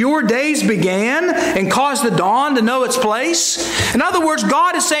since your days began, and caused the dawn to know its place? In other words,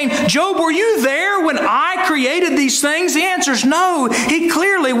 God is saying, Job, were you there when I created these things? The answer is no. He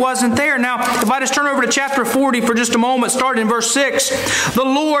clearly wasn't there. Now, if I just turn over to chapter 40 for just a moment, starting in verse 6, the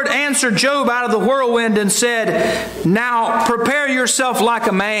Lord answered Job out of the whirlwind and said, now prepare yourself like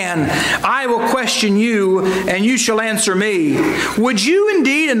a man. I will question you, and you shall answer me. Would you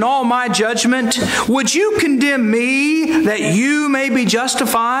indeed annul my judgment? Would you condemn me that you may be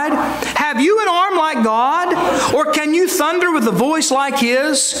justified? Have you an arm like God? Or can you thunder with a voice like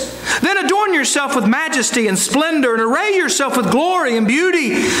His? Then adorn yourself with majesty and splendor, and array yourself with glory and beauty.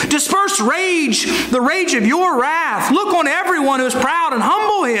 Disperse the rage of your wrath. Look on everyone who is proud and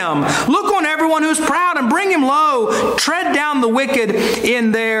humble him. Look on everyone who is proud and bring him low. Tread down the wicked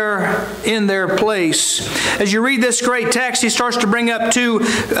in their place. As you read this great text, he starts to bring up two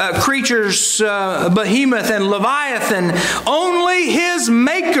creatures, Behemoth and Leviathan. Only his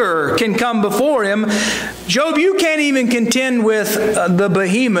maker can come before him. Job, you can't even contend with the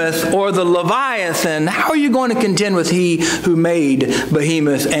Behemoth or the Leviathan. How are you going to contend with He who made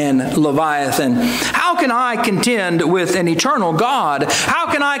Behemoth and Leviathan? How can I contend with an eternal God? How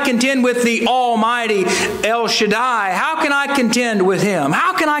can I contend with the Almighty El Shaddai? How can I contend with Him?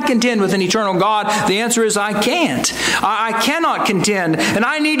 How can I contend with an eternal God? The answer is I can't. I cannot contend. And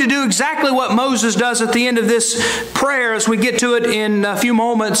I need to do exactly what Moses does at the end of this prayer as we get to it in a few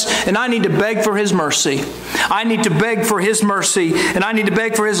moments. And I need to beg for His mercy. I need to beg for His mercy, and I need to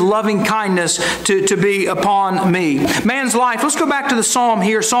beg for His loving kindness to be upon me. Man's life, let's go back to the Psalm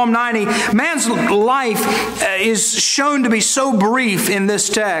here, Psalm 90. Man's life is shown to be so brief in this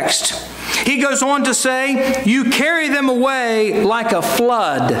text. He goes on to say, you carry them away like a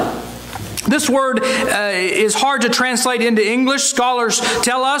flood. This word is hard to translate into English, scholars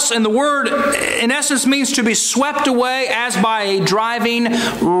tell us, and the word in essence means to be swept away as by a driving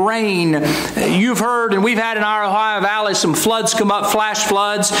rain. You've heard, and we've had in our Ohio Valley some floods come up, flash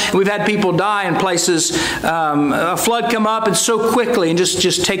floods, and we've had people die in places. A flood come up and so quickly and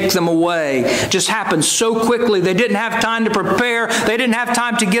just take them away. Just happens so quickly. They didn't have time to prepare. They didn't have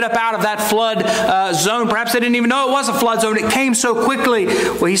time to get up out of that flood zone. Perhaps they didn't even know it was a flood zone. It came so quickly.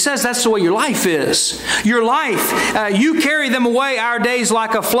 Well, he says that's the way your life is. Your life, you carry them away our days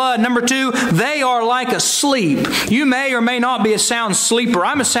like a flood. Number two, they are like a sleep. You may or may not be a sound sleeper.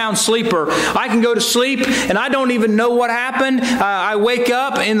 I'm a sound sleeper. I can go to sleep and I don't even know what happened. I wake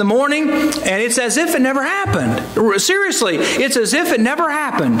up in the morning and it's as if it never happened. Seriously, it's as if it never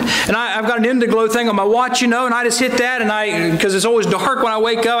happened. And I've got an Indiglo thing on my watch, and I just hit that, and because it's always dark when I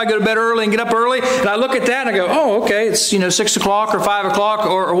wake up, I go to bed early and get up early, and I look at that and I go, oh, okay, it's 6 o'clock or 5 o'clock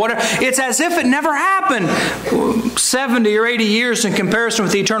or whatever. It's as if it never happened. 70 or 80 years in comparison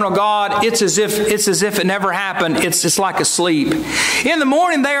with the eternal God, it's as if it never happened. It's like a sleep. In the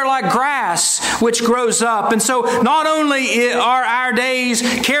morning, they are like grass which grows up. And so not only are our days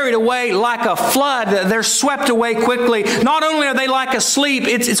carried away like a flood, they're swept away quickly. Not only are they like a sleep,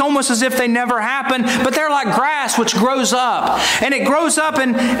 it's almost as if they never happened, but they're like grass which grows up. And it grows up,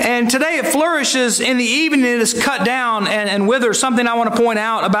 and today it flourishes. In the evening it is cut down and withers. Something I want to point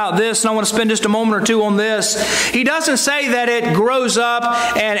out about this, and I want to spend just a moment or two on this. He doesn't say that it grows up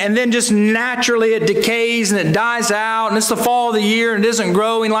and then just naturally it decays and it dies out, and it's the fall of the year and it isn't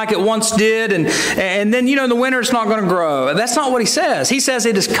growing like it once did, and then in the winter it's not going to grow. That's not what he says. He says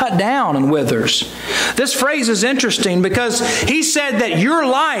it is cut down and withers. This phrase is interesting because he said that your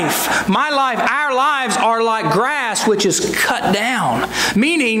life, my life, our lives are like grass which is cut down.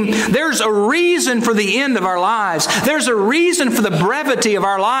 Meaning there's a reason for the end of our lives. There's a reason for the brevity of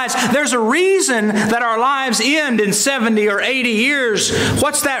our lives. There's a reason that our lives end in 70 or 80 years.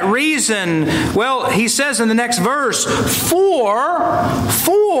 What's that reason? Well, he says in the next verse, For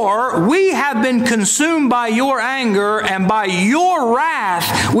we have been consumed by your anger, and by your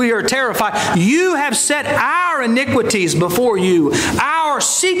wrath we are terrified. You have set our iniquities before you, our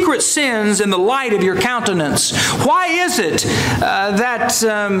secret sins in the light of your countenance. Why is it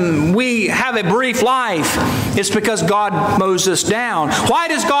that we have a brief life? It's because God mows us down. Why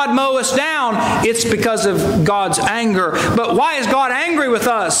does God mow us down? It's because of God's anger. But why is God angry with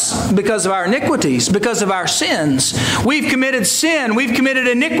us? Because of our iniquities, because of our sins. We've committed sin, we've committed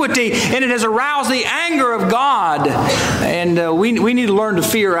iniquity, and it has aroused the anger of God. And we need to learn to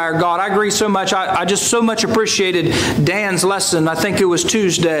fear our God. I agree so much. I just so much appreciated Dan's lesson, I think it was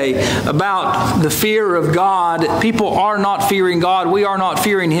Tuesday, about the fear of God. People are not fearing God. We are not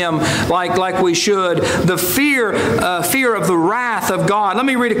fearing Him like we should. The fear of the wrath of God. Let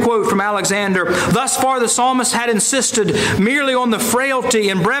me read a quote from Alexander. Thus far the psalmist had insisted merely on the frailty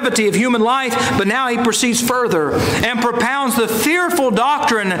and brevity of human life, but now he proceeds further and propounds the fearful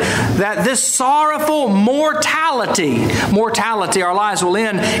doctrine that this sorrowful mortality, our lives will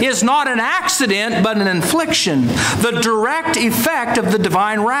end, is not an accident but an infliction, the direct effect of the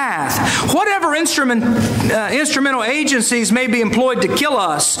divine wrath. Whatever instrumental agencies may be employed to kill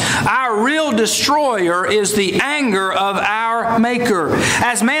us, our real destroyer is the anger of our Maker.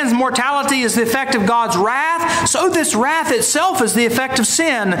 As man's mortality is the effect of God's wrath, so this wrath itself is the effect of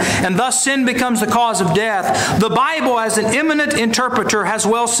sin, and thus sin becomes the cause of death. The Bible, as an eminent interpreter has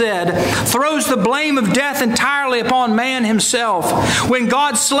well said, throws the blame of death entirely upon man himself. When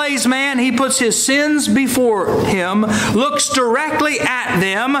God slays man, He puts his sins before him, looks directly at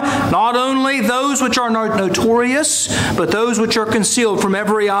them, not only those which are notorious, but those which are concealed from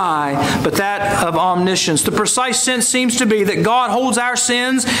every eye, but that of omniscience. The precise sense seems to be that God holds our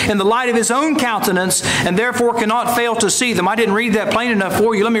sins in the light of His own countenance and therefore cannot fail to see them. I didn't read that plain enough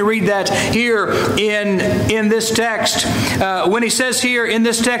for you. Let me read that here in this text. When he says here in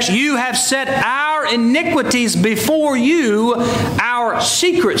this text, you have set our iniquities before you, our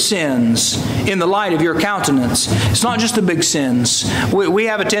secret sins in the light of your countenance. It's not just the big sins. We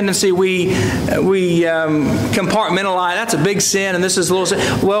have a tendency, we compartmentalize, that's a big sin and this is a little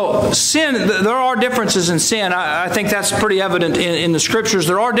sin. Well, sin, there are differences in sin. I think that's pretty evident in the Scriptures.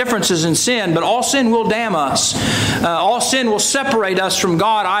 There are differences in sin, but all sin will damn us. All sin will separate us from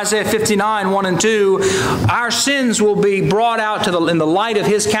God. Isaiah 59, 1 and 2, our sins will be brought out in the light of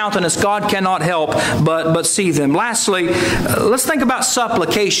His countenance. God cannot help but see them. Lastly, let's think about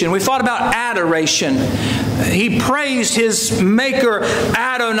supplication. We thought about adoration. He praised his Maker Maker,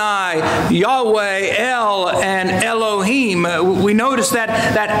 Adonai, Yahweh, El, and Elohim. We notice that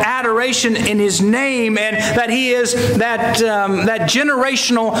adoration in His name, and that He is that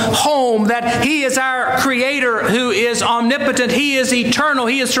generational home, that He is our Creator who is omnipotent. He is eternal.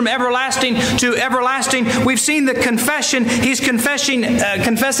 He is from everlasting to everlasting. We've seen the confession. He's confessing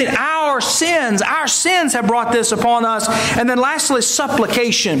our sins. Our sins have brought this upon us. And then lastly,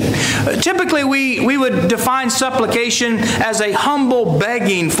 supplication. Typically, we would define supplication as a humble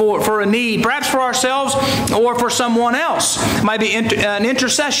begging for a need, perhaps for ourselves or for someone else. It might be an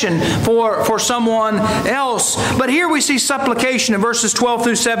intercession for someone else. But here we see supplication in verses 12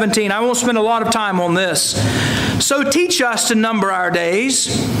 through 17. I won't spend a lot of time on this. So teach us to number our days,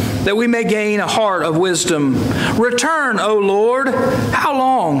 that we may gain a heart of wisdom. Return, O Lord, how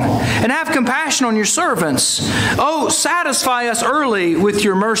long? And have compassion on your servants. Oh, satisfy us early with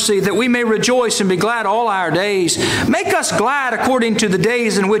your mercy, that we may rejoice and be glad all our days. Make us glad according to the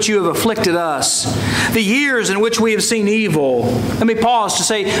days in which you have afflicted us, the years in which we have seen evil. Let me pause to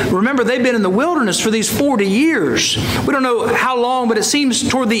say, remember, they've been in the wilderness for these 40 years. We don't know how long, but it seems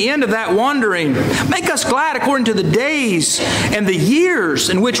toward the end of that wandering. Make us glad according to the days and the years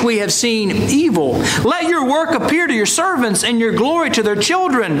in which we have seen evil. Let your work appear to your servants and your glory to their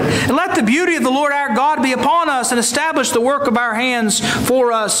children. And let the beauty of the Lord our God be upon us, and establish the work of our hands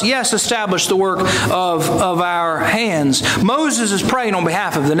for us. Yes, establish the work of our hands. Moses is praying on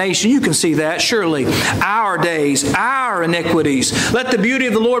behalf of the nation. You can see that, surely. Our days, our iniquities. Let the beauty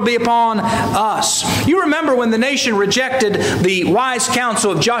of the Lord be upon us. You remember when the nation rejected the wise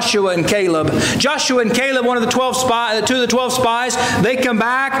counsel of Joshua and Caleb. Joshua and Caleb, two of the 12 spies, they come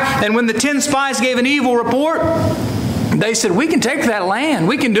back, and when the 10 spies gave an evil report, they said, we can take that land.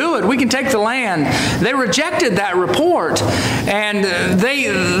 We can do it. We can take the land. They rejected that report. And they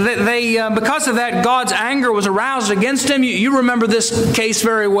because of that, God's anger was aroused against them. You remember this case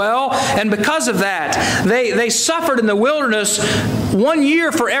very well. And because of that, they suffered in the wilderness 1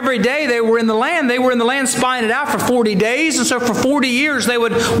 year for every day they were in the land. They were in the land spying it out for 40 days. And so for 40 years, they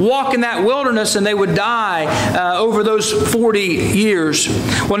would walk in that wilderness and they would die over those 40 years.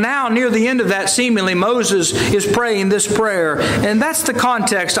 Well, now, near the end of that, seemingly, Moses is praying this prayer. And that's the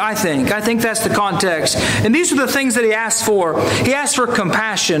context, I think. I think that's the context. And these are the things that he asks for. He asks for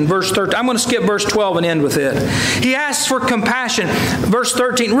compassion, verse 13. I'm going to skip verse 12 and end with it. He asks for compassion. Verse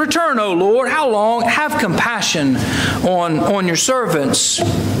 13, return, O Lord, how long? Have compassion on your servants.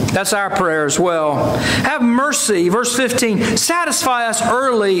 That's our prayer as well. Have mercy. Verse 15, satisfy us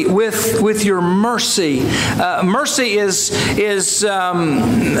early with your mercy. Mercy is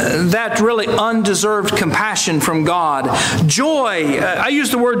that really undeserved compassion from God. Joy. I use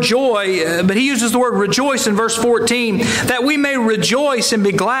the word joy, but he uses the word rejoice in verse 14, that we may rejoice and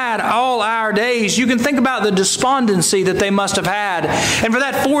be glad all our days. You can think about the despondency that they must have had. And for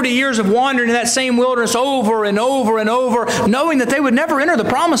that 40 years of wandering in that same wilderness over and over and over, knowing that they would never enter the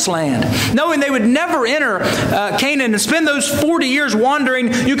promised land, knowing they would never enter Canaan and spend those 40 years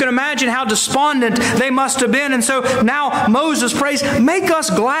wandering, you can imagine how despondent they must have been. And so now Moses prays, make us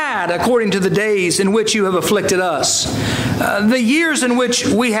glad according to the days in which you have afflicted us, the years in which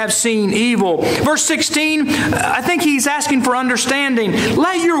we have seen evil. Verse 16, I think he's asking for understanding.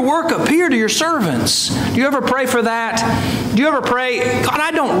 Let your work appear to your servants. Do you ever pray for that? Do you ever pray, God,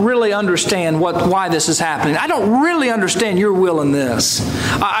 I don't really understand why this is happening. I don't really understand your will in this.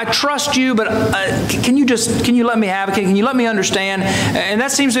 I trust you, but can you let me have it? Can you let me understand? And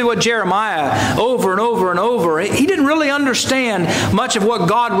that seems to be what Jeremiah, over and over and over, he didn't really understand much of what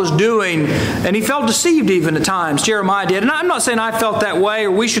God was doing, and he felt deceived even at times. Jeremiah did. And I'm not saying I felt that way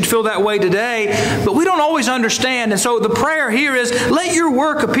or we should feel that way today, but we don't always understand. And so the prayer here is, let your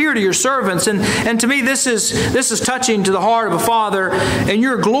work appear to your servants. And to me, this is touching to the heart of a father, and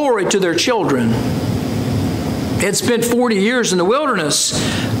your glory to their children. Had spent 40 years in the wilderness,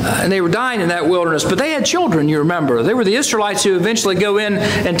 and they were dying in that wilderness, but they had children, you remember. They were the Israelites who eventually go in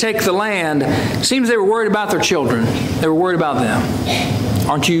and take the land. It seems they were worried about their children. They were worried about them.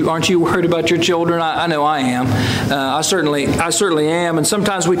 Aren't you worried about your children? I know I am. I certainly am. And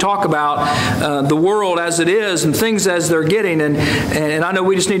sometimes we talk about the world as it is and things as they're getting. And I know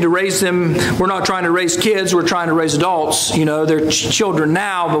we just need to raise them. We're not trying to raise kids. We're trying to raise adults. You know, they're children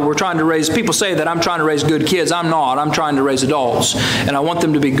now, but we're trying to raise. People say that I'm trying to raise good kids. I'm not. I'm trying to raise adults. And I want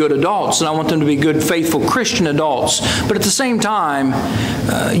them to be good adults. And I want them to be good, faithful Christian adults. But at the same time,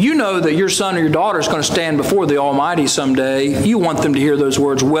 you know that your son or your daughter is going to stand before the Almighty someday. You want them to hear those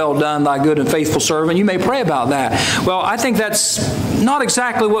words, "Well done, thy good and faithful servant." You may pray about that. Well, I think that's not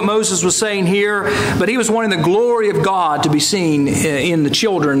exactly what Moses was saying here, but he was wanting the glory of God to be seen in the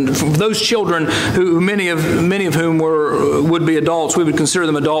children, those children who many of whom would be adults. We would consider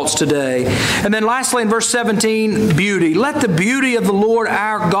them adults today. And then lastly in verse 17, beauty. "Let the beauty of the Lord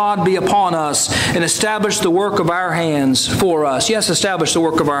our God be upon us and establish the work of our hands for us." Yes, establish the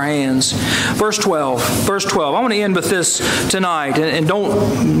work of our hands. Verse 12. I want to end with this tonight, and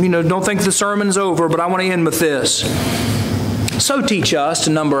don't think the sermon's over, but I want to end with this. "So teach us to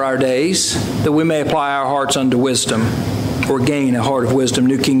number our days, that we may apply our hearts unto wisdom," or gain a heart of wisdom,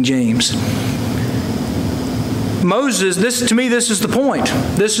 New King James. Moses, this is the point.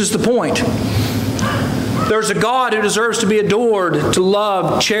 This is the point. There's a God who deserves to be adored, to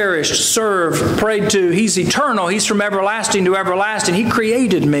love, cherished, served, prayed to. He's eternal. He's from everlasting to everlasting. He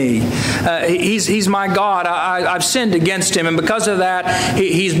created me. He's my God. I've sinned against Him, and because of that,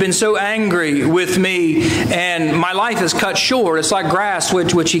 He's been so angry with me, and my life is cut short. It's like grass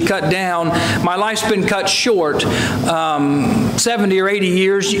which He cut down. My life's been cut short. 70 or 80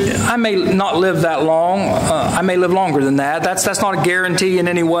 years. I may not live that long. I may live longer than that. That's not a guarantee in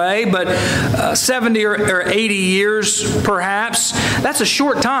any way, but 70 or 80 years perhaps, that's a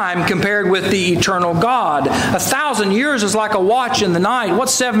short time compared with the eternal God. 1,000 years is like a watch in the night.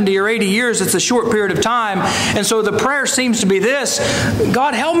 What's 70 or 80 years? It's a short period of time. And so the prayer seems to be this: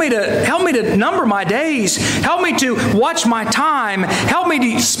 God, help me to number my days. Help me to watch my time. Help me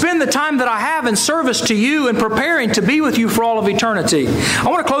to spend the time that I have in service to You and preparing to be with You for all of eternity. I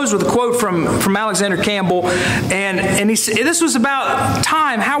want to close with a quote from Alexander Campbell, and this was about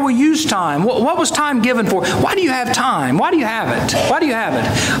time, how we use time. What was time given for? Why do you have time? Why do you have it? Why do you have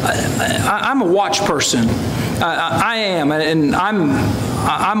it? I'm a watch person. I am, and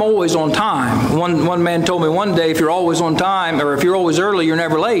I'm always on time. One man told me one day, if you're always on time, or if you're always early, you're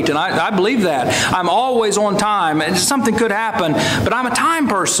never late. And I believe that. I'm always on time. And something could happen, but I'm a time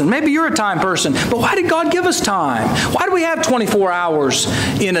person. Maybe you're a time person. But why did God give us time? Why do we have 24 hours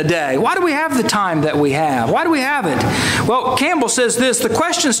in a day? Why do we have the time that we have? Why do we have it? Well, Campbell says this: the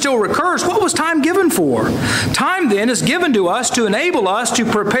question still recurs, what was time given for? Time then is given to us to enable us to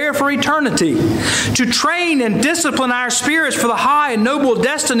prepare for eternity, to train and discipline our spirits for the high and noble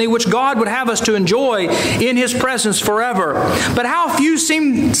destiny which God would have us to enjoy in His presence forever. But how few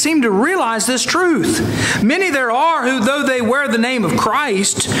seem to realize this truth. Many there are who, though they wear the name of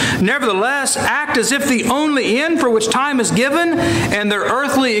Christ, nevertheless act as if the only end for which time is given and their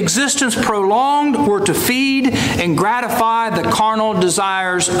earthly existence prolonged were to feed and gratify the carnal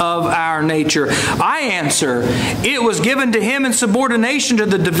desires of our nature. I answer, it was given to him in subordination to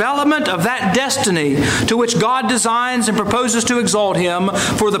the development of that destiny to which God designs and proposes to exalt him,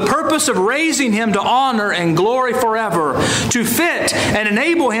 for the purpose of raising him to honor and glory forever, to fit and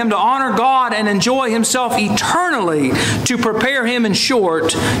enable him to honor God and enjoy himself eternally, to prepare him, in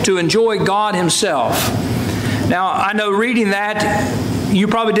short, to enjoy God himself. Now, I know reading that, you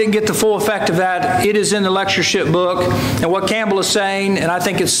probably didn't get the full effect of that. It is in the lectureship book. And what Campbell is saying, and I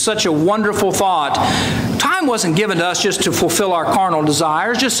think it's such a wonderful thought, time wasn't given to us just to fulfill our carnal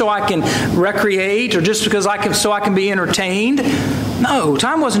desires, just so I can recreate, or just because so I can be entertained. No,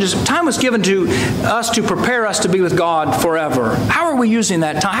 time was given to us to prepare us to be with God forever. How are we using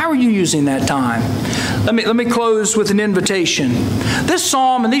that time? How are you using that time? Let me close with an invitation. This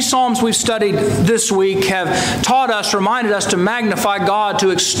psalm and these psalms we've studied this week have taught us, reminded us to magnify God,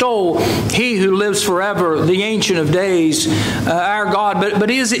 to extol He who lives forever, the Ancient of Days, our God. But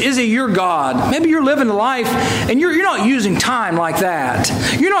is He your God? Maybe you're living a life and you're not using time like that.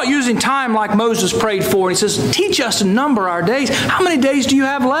 You're not using time like Moses prayed for. He says, teach us to number our days. How many days do you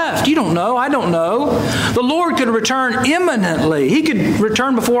have left? You don't know. I don't know. The Lord could return imminently. He could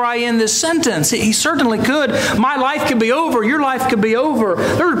return before I end this sentence. He certainly could. My life could be over. Your life could be over.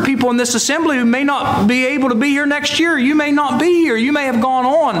 There are people in this assembly who may not be able to be here next year. You may not be here. You may have gone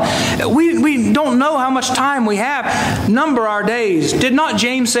on. We don't know how much time we have. Number our days. Did not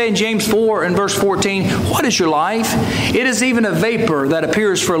James say in James 4 and verse 14, what is your life? It is even a vapor that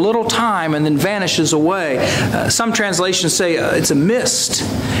appears for a little time and then vanishes away. Some translations say it's a mist.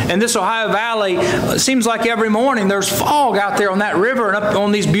 And this Ohio Valley, it seems like every morning there's fog out there on that river and up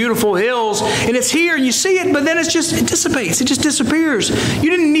on these beautiful hills. And it's here and you see it, but then it dissipates. It just disappears. You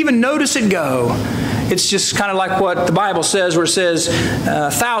didn't even notice it go. It's just kind of like what the Bible says, where it says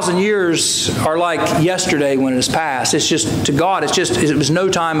 1,000 years are like yesterday when it is past. It's just, to God, it was no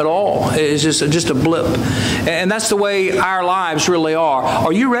time at all. It's just a blip. And that's the way our lives really are.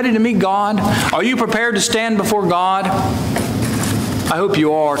 Are you ready to meet God? Are you prepared to stand before God? I hope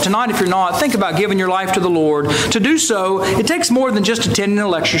you are. Tonight, if you're not, think about giving your life to the Lord. To do so, it takes more than just attending a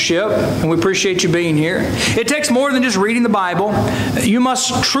lectureship, and we appreciate you being here. It takes more than just reading the Bible. You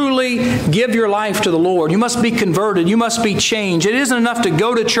must truly give your life to the Lord. You must be converted. You must be changed. It isn't enough to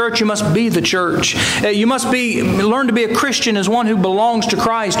go to church. You must be the church. You must learn to be a Christian as one who belongs to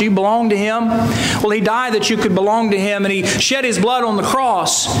Christ. Do you belong to Him? Well, He died that you could belong to Him, and He shed His blood on the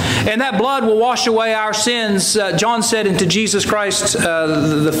cross, and that blood will wash away our sins. John said unto Jesus Christ,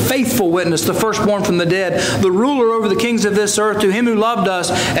 the faithful witness, the firstborn from the dead, the ruler over the kings of this earth, to Him who loved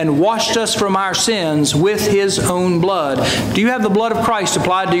us and washed us from our sins with His own blood. Do you have the blood of Christ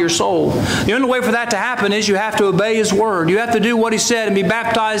applied to your soul? The only way for that to happen is you have to obey His word. You have to do what He said and be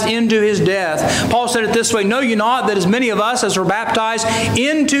baptized into His death. Paul said it this way, know you not that as many of us as were baptized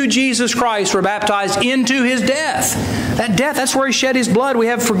into Jesus Christ were baptized into His death. That death, that's where He shed His blood. We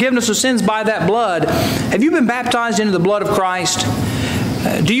have forgiveness of sins by that blood. Have you been baptized into the blood of Christ?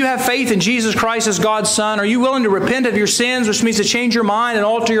 Do you have faith in Jesus Christ as God's Son? Are you willing to repent of your sins, which means to change your mind and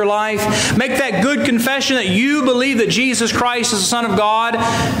alter your life? Make that good confession that you believe that Jesus Christ is the Son of God,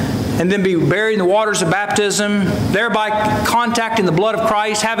 and then be buried in the waters of baptism, thereby contacting the blood of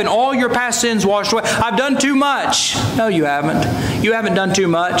Christ, having all your past sins washed away. I've done too much. No, you haven't. You haven't done too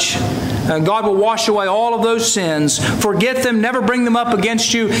much. God will wash away all of those sins. Forget them. Never bring them up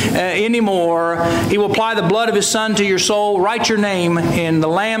against you anymore. He will apply the blood of His Son to your soul. Write your name in the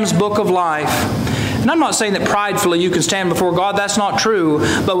Lamb's book of life. And I'm not saying that pridefully you can stand before God. That's not true.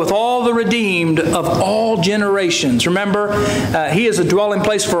 But with all the redeemed of all generations. Remember, He is a dwelling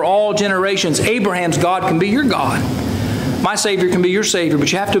place for all generations. Abraham's God can be your God. My Savior can be your Savior,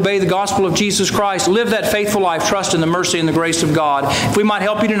 but you have to obey the gospel of Jesus Christ. Live that faithful life. Trust in the mercy and the grace of God. If we might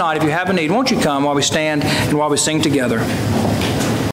help you tonight, if you have a need, won't you come while we stand and while we sing together?